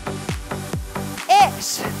 És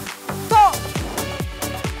tol.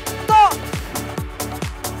 Tol.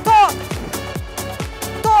 Tol.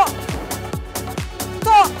 Tol.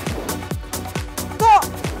 Tol. Tol.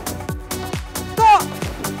 Tol.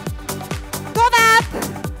 Tovább.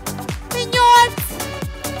 8.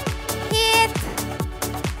 7.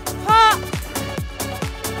 6.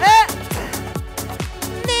 5.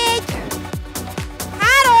 4.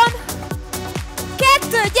 3.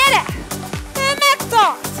 2. Gyere!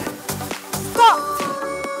 Megtart! Tart!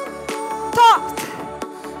 Tart!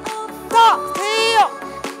 Tart! Jó!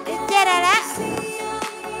 Gyere le!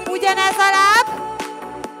 Ugyanez a láb!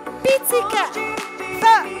 Picike!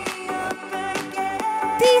 Föl!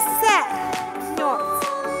 10-szer! 8.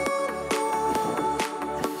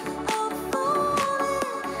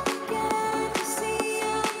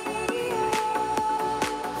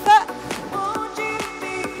 Föl!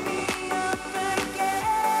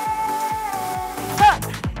 Föl!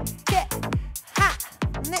 2, 3,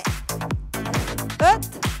 4, 5,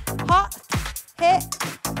 6, 7,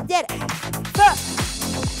 gyere! Föl!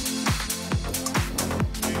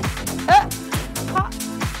 5, 6,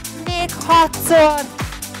 még 6-szor!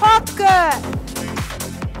 6 kör!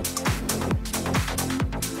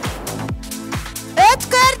 5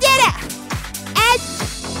 kör, gyere! 1,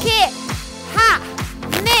 2, 3,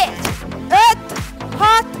 4, 5,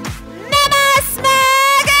 6, nem állsz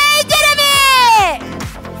meg! Gyere még!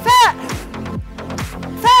 Föl!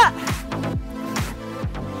 Föl!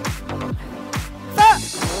 Föl!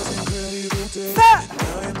 Föl!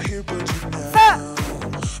 Föl!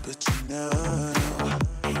 But you now,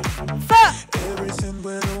 Föl! everything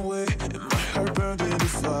went away and my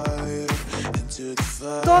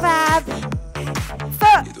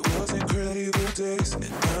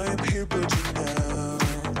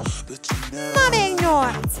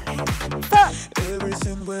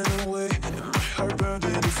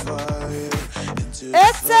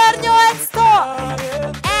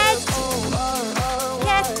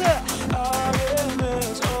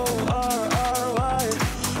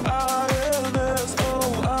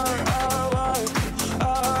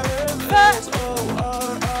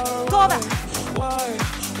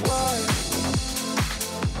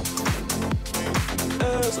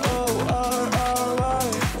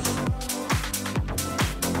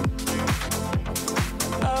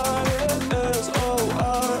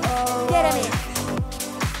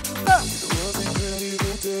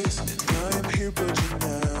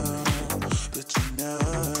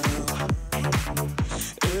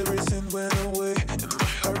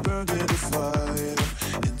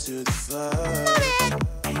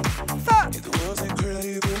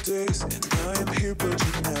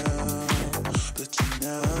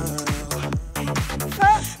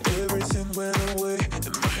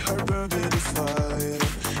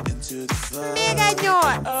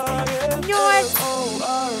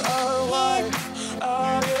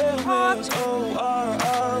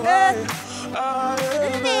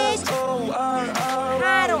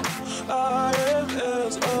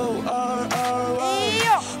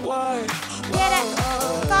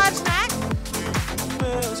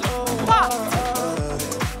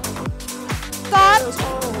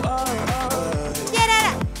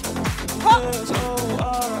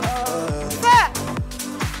Föl.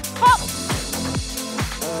 Hopp.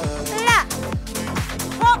 Le.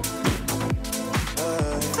 Hopp.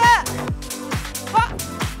 Föl. Hopp.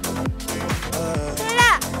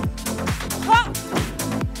 Le. Hopp.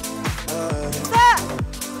 Föl.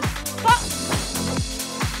 Hopp.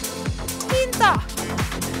 Hinta.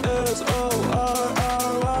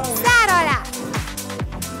 Szár alá.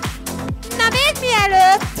 Na még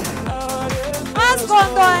mielőtt azt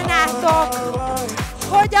gondolnátok,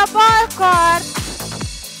 hogy a bal kart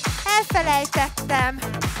elfelejtettem.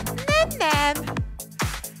 Nem.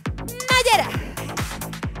 Na gyere!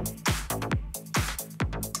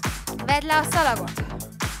 Vedd le a szalagot.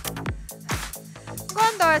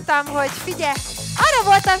 Gondoltam, hogy figyelj. Arra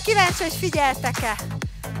voltam kíváncsi, hogy figyeltek-e.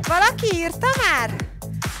 Valaki írta már?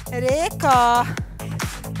 Réka,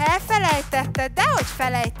 elfelejtetted? Dehogy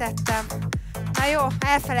felejtettem. Na jó,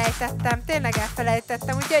 elfelejtettem, tényleg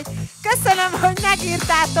elfelejtettem, úgyhogy köszönöm, hogy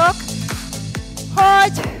megírtátok,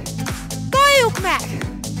 hogy toljuk meg!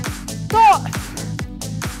 Tol!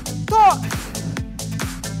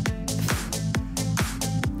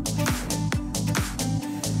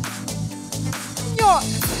 8,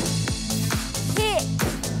 7,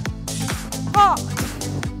 6,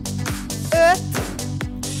 5,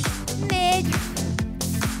 4,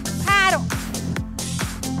 3,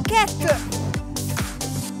 2,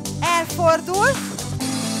 elfordul,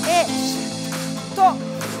 és top.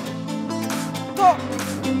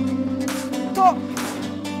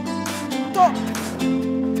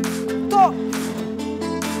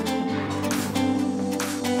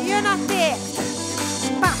 Jön a tért.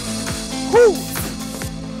 Pa, húz.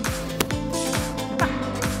 Pa,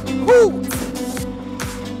 húz.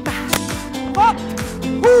 Pa, hopp,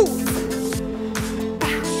 húz. Pa,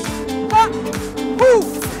 hopp,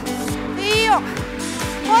 húz. Jó.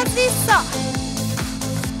 Hozd vissza.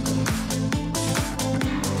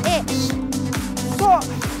 És tol.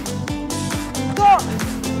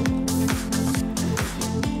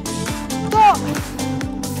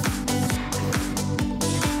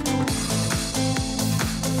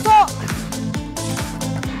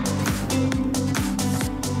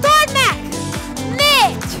 Told meg!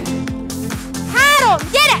 4, 3,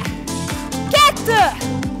 gyere! 2,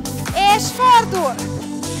 és fordul!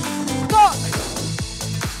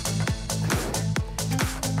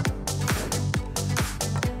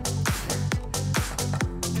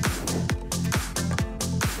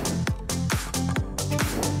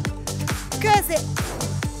 Közé!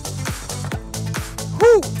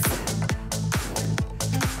 Húz!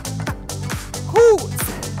 Húz!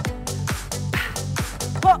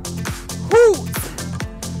 Hopp! Húz!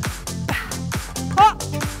 Hopp!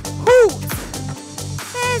 Húz!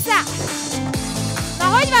 Hozzá! Na,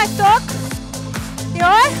 hogy vagytok?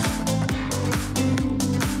 Jól?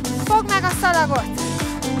 Fogd meg a szalagot!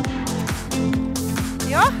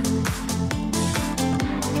 Jó?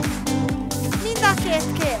 Mind a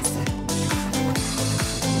két kéz.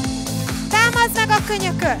 Támaszd meg a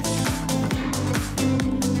könyököt!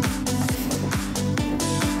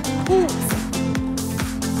 Húz!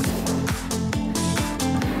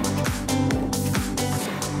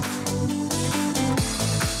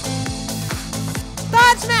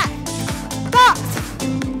 Tartsd meg! Tart!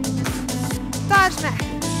 Tartsd meg!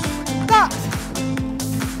 Tart!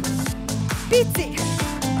 Pici!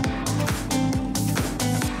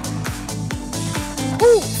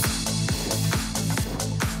 Húz!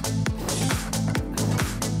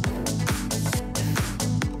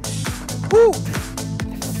 Húz!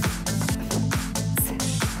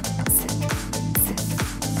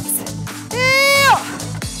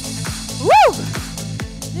 Jó!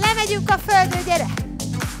 Lemegyünk a földre, gyere!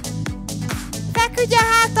 Feküdj a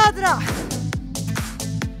hátadra!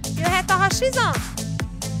 Jöhet a hasizom?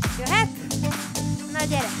 Jöhet? Na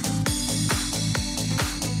gyere!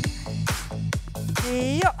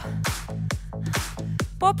 Jó!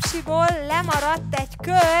 Popsiból lemaradt egy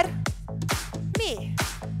kör. Mi?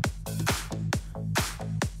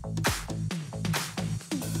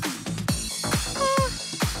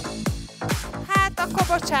 Hát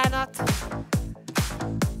akkor bocsánat.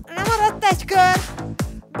 Lemaradt egy kör.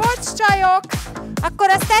 Bocs, csajok. Akkor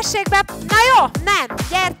azt tessék be... Na jó, nem,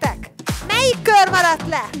 gyertek. Melyik kör maradt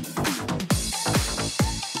le?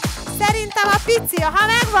 Szerintem a pici, ha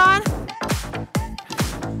megvan.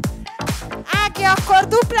 Ági, akkor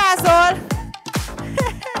duplázol.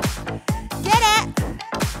 Gyere!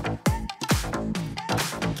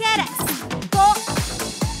 Kereszt!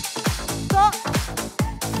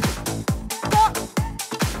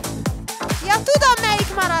 Ja, tudom,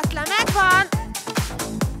 melyik maradt le, megvan!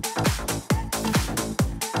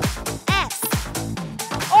 Ez!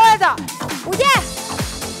 Oldal! Ugye?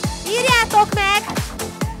 Írjátok meg!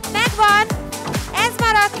 Megvan! Ez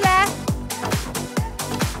maradt le!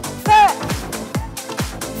 Föl!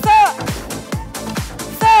 Föl!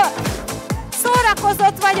 Föl!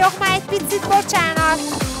 Szórakozott vagyok már egy picit, bocsánat!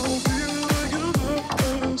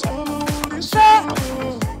 Föl!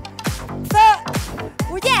 Föl!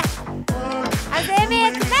 Ugye? Azért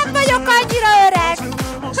még nem vagyok annyira öreg!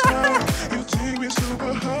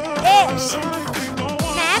 És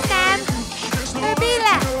nem,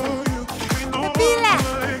 billet,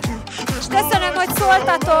 köszönöm, hogy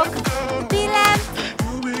szóltatok, billet,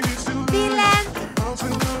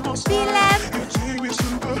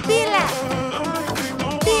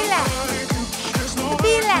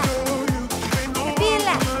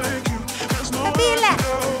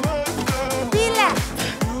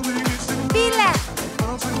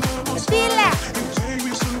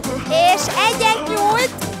 és egyet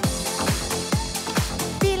nyújt,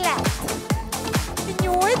 billet,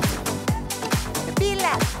 nyújt,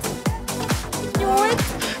 billet, nyújt,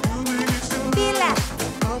 billet,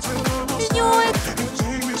 nyújt,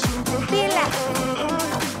 billet,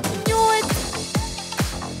 nyújt,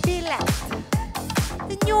 billet,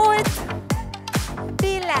 nyújt,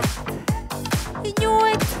 billet,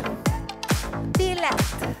 nyújt, billet,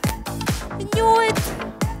 nyújt,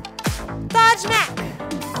 tartsd meg!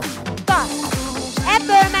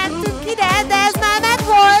 Ebből mentünk ide, de ez már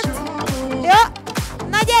megvolt. Jó?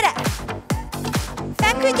 Na gyere!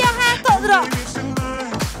 Feküdj a hátadra!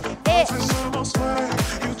 És...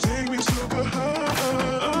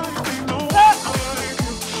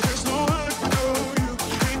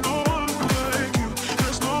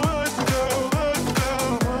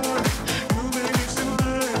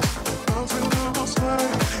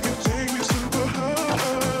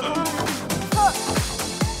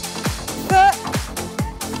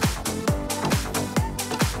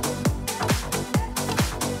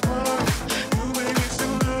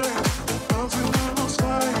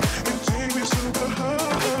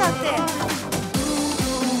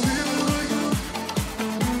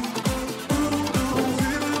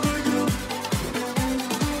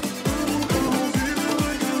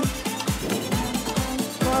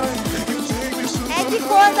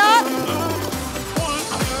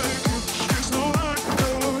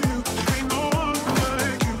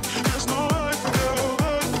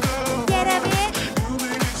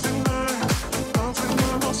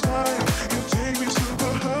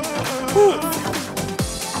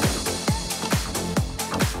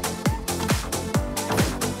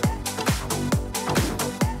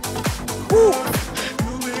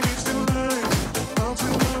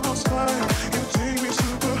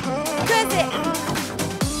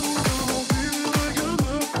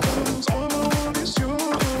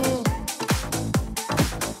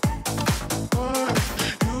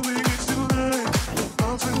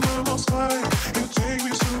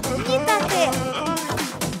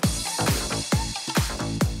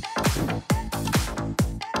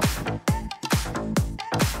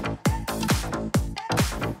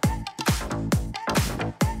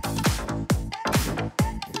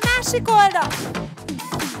 Másik oldal!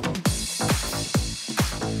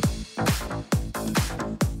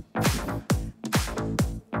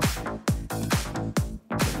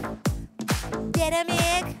 Gyere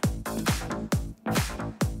még!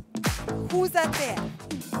 Húzd a tér!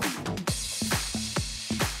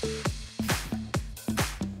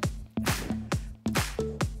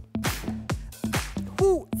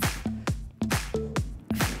 Húzd!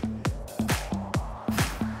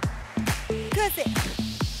 Közé!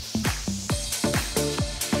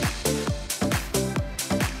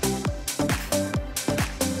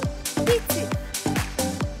 Pici!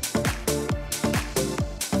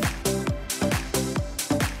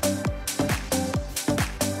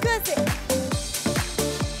 Közé!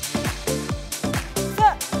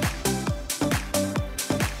 Föl!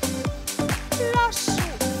 Lassú!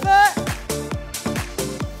 Föl!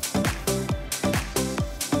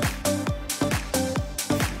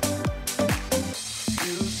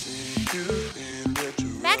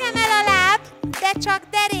 Megemel a láb, de csak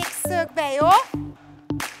derékszögbe, jó?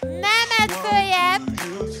 Nem edd följebb!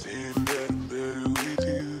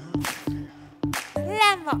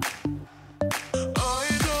 Lenn van!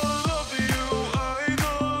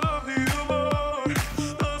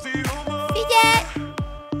 Figyelj!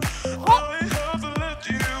 Hopp! Le!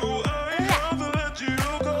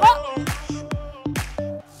 Hopp!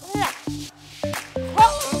 Le! Hopp! Le!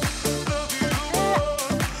 Hopp! Le!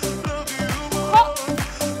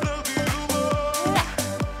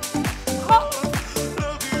 Hopp!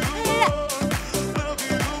 Le!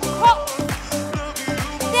 Hopp!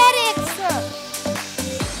 Derékszög!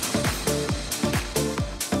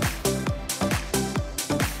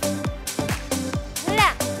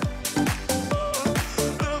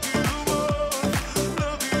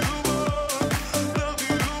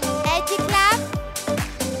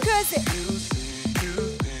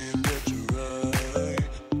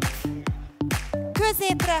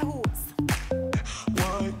 Középre húz.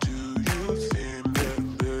 Why do you think that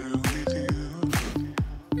I'm better with you?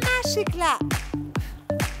 Másik láb.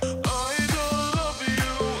 I don't love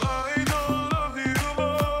you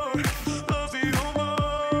more, love you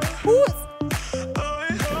more. Húz.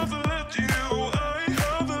 I have let you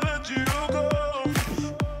go.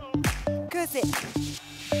 Közép.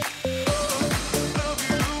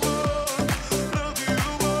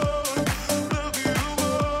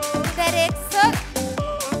 Derékszög.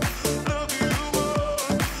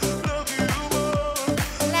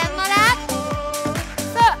 Lemmaláb.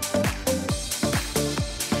 Föl.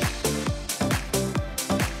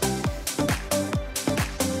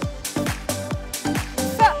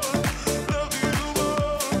 Föl. Föl.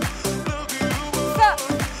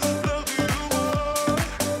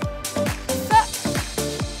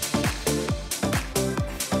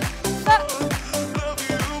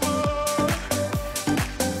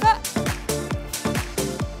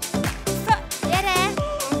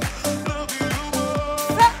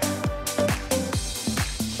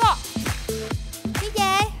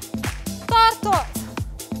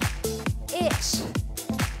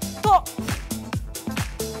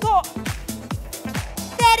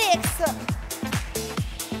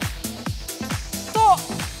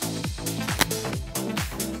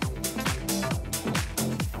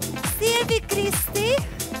 Szilvi Kriszti,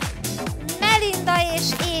 Melinda és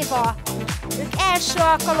Éva. Ők első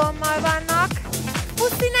alkalommal vannak.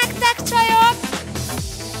 Puszi nektek, csajok!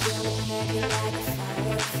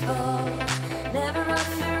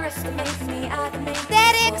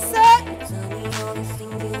 Derékszög!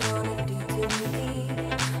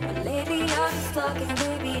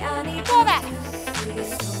 Tovább!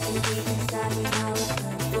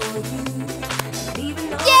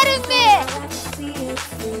 Gyerünk még!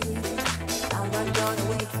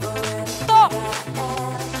 Stop!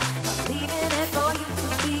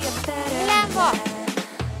 Lemva!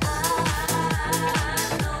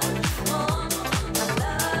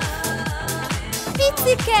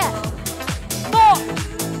 Picike! Stop!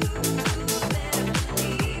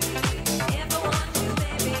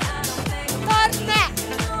 Tartsd meg!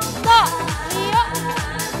 Stop! Jó!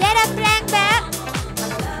 Gyere plankbe!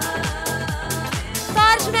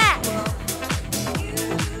 Tartsd meg!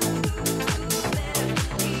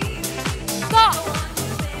 Stop!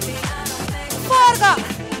 Forga!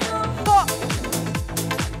 Stop!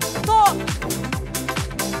 Stop!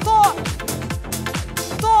 Stop!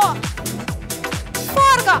 Stop!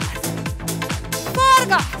 Forga!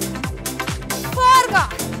 Forga! Forga!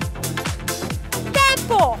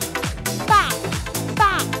 Tempo! Bam!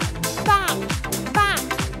 Bam! Bam! Bam!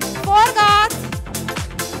 Forgat!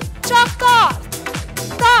 Csak tart!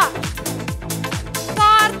 Tart!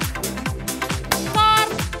 Tart!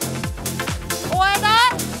 Tart! Oldal!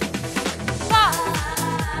 Tart!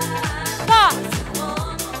 Tart!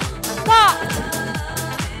 Tart!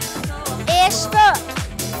 És föl!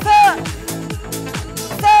 Föl!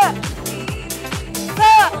 Föl!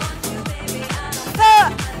 Föl! Föl!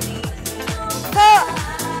 Föl!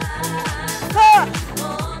 Föl!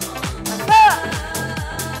 Föl!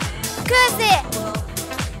 Közép!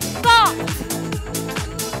 Tart!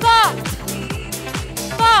 Tart!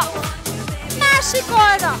 Tart! Másik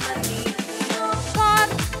oldal!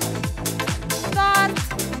 Tart! Tart!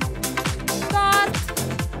 Tart!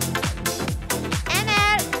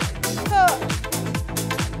 Emel! Föl!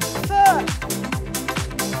 Föl!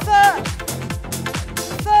 Föl!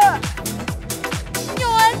 Föl!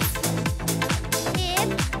 8,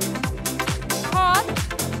 7, 6,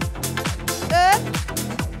 5,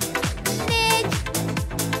 4,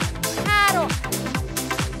 3,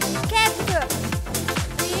 2,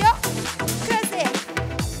 jó, közép,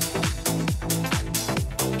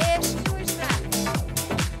 és nyújtsd meg.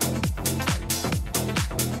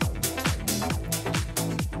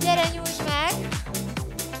 Gyere, nyújtsd meg.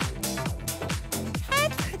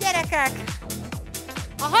 Hát, gyerekek,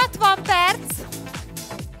 a 60 perc,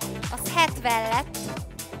 az 70 lett.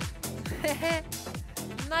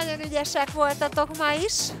 Nagyon ügyesek voltatok ma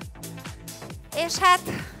is. És hát,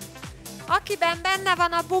 akiben benne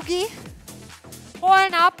van a bugi,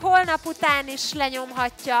 holnap után is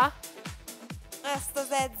lenyomhatja ezt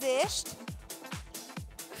az edzést.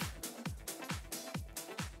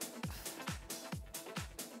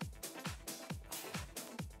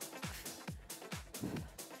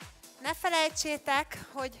 Ne felejtsétek,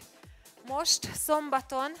 hogy most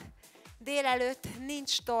szombaton délelőtt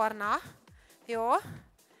nincs torna, jó?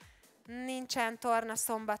 Nincsen torna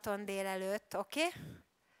szombaton délelőtt, oké?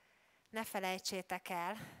 Ne felejtsétek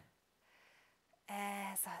el.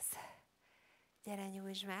 Ez az. Gyere,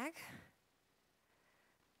 nyújtsd meg.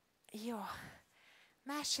 Jó.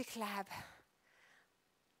 Másik láb.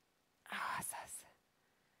 Azaz.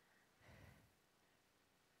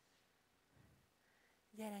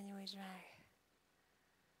 Gyere, nyújtsd meg.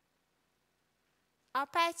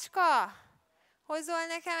 Apácska, hozol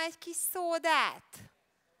nekem egy kis szódát?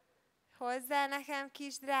 Hozzá nekem,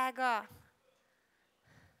 kis drága.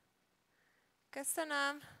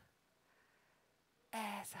 Köszönöm.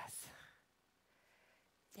 Ez az.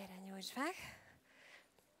 Gyere, nyújtsd meg.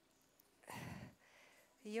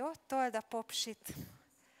 Jó, told a popsit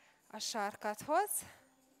a sarkadhoz.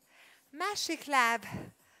 Másik láb.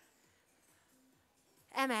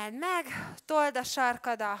 Emeld meg, told a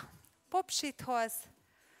sarkad a popsithoz.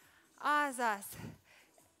 Azaz.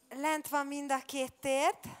 Lent van mind a két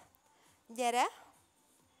térd. Gyere.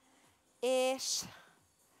 És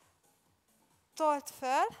told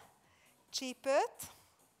föl csípőt.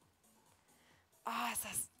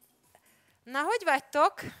 Azaz. Na, hogy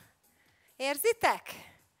vagytok? Érzitek?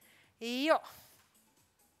 Jó.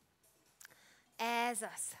 Ez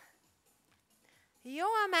az. Jó,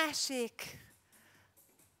 a másik.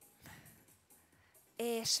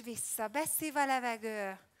 És vissza. Beszív a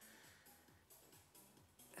levegő.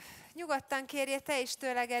 Nyugodtan kérjél te is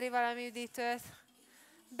tőle, Geri, valami üdítőt.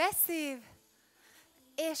 Beszív.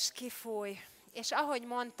 És kifúj. És ahogy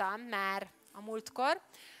mondtam már a múltkor,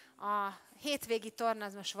 a hétvégi torna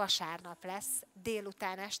az most vasárnap lesz,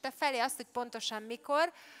 délután este felé. Azt, hogy pontosan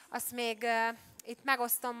mikor, azt még itt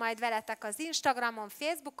megosztom majd veletek az Instagramon,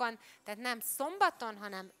 Facebookon, tehát nem szombaton,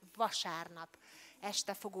 hanem vasárnap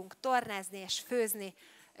este fogunk tornázni és főzni.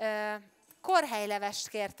 Korhelylevest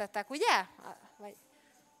kértetek, ugye? Vagy...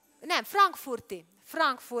 Nem,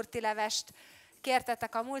 frankfurti levest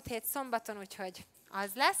kértetek a múlt hét szombaton, úgyhogy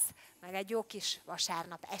az lesz, meg egy jó kis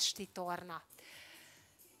vasárnap esti torna.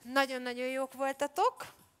 Nagyon-nagyon jók voltatok.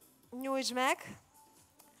 Nyújtsd meg.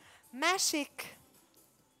 Másik.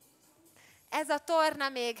 Ez a torna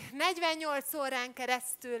még 48 órán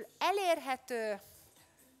keresztül elérhető.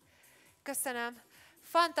 Köszönöm.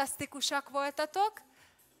 Fantasztikusak voltatok.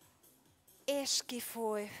 És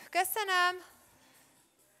kifúj. Köszönöm.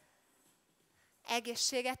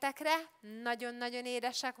 Egészségetekre. Nagyon-nagyon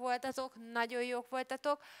édesek voltatok. Nagyon jók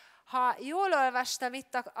voltatok. Ha jól olvastam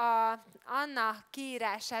itt a Anna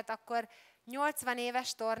kiírását, akkor 80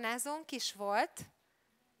 éves tornázónk is volt?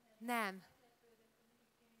 Nem.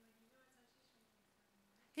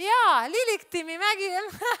 Ja, Lilik Timi,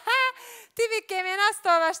 megint. Timikém, én azt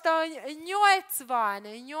olvastam, hogy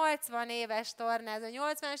 80 éves tornázó,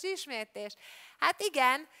 80-as ismétlés. Hát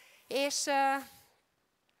igen, és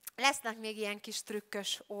lesznek még ilyen kis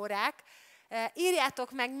trükkös órák.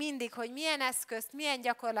 Írjátok meg mindig, hogy milyen eszközt, milyen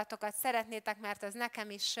gyakorlatokat szeretnétek, mert az nekem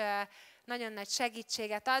is nagyon nagy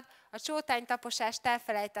segítséget ad. A csótánytaposást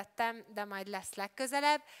elfelejtettem, de majd lesz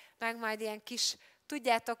legközelebb, meg majd ilyen kis,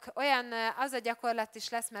 tudjátok, olyan az a gyakorlat is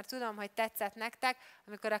lesz, mert tudom, hogy tetszett nektek,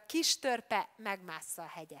 amikor a kis törpe megmássza a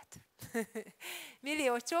hegyet.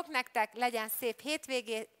 Millió csók nektek, legyen szép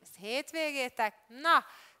hétvégétek, na,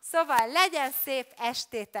 szóval legyen szép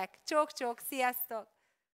estétek. Csók-csók, sziasztok!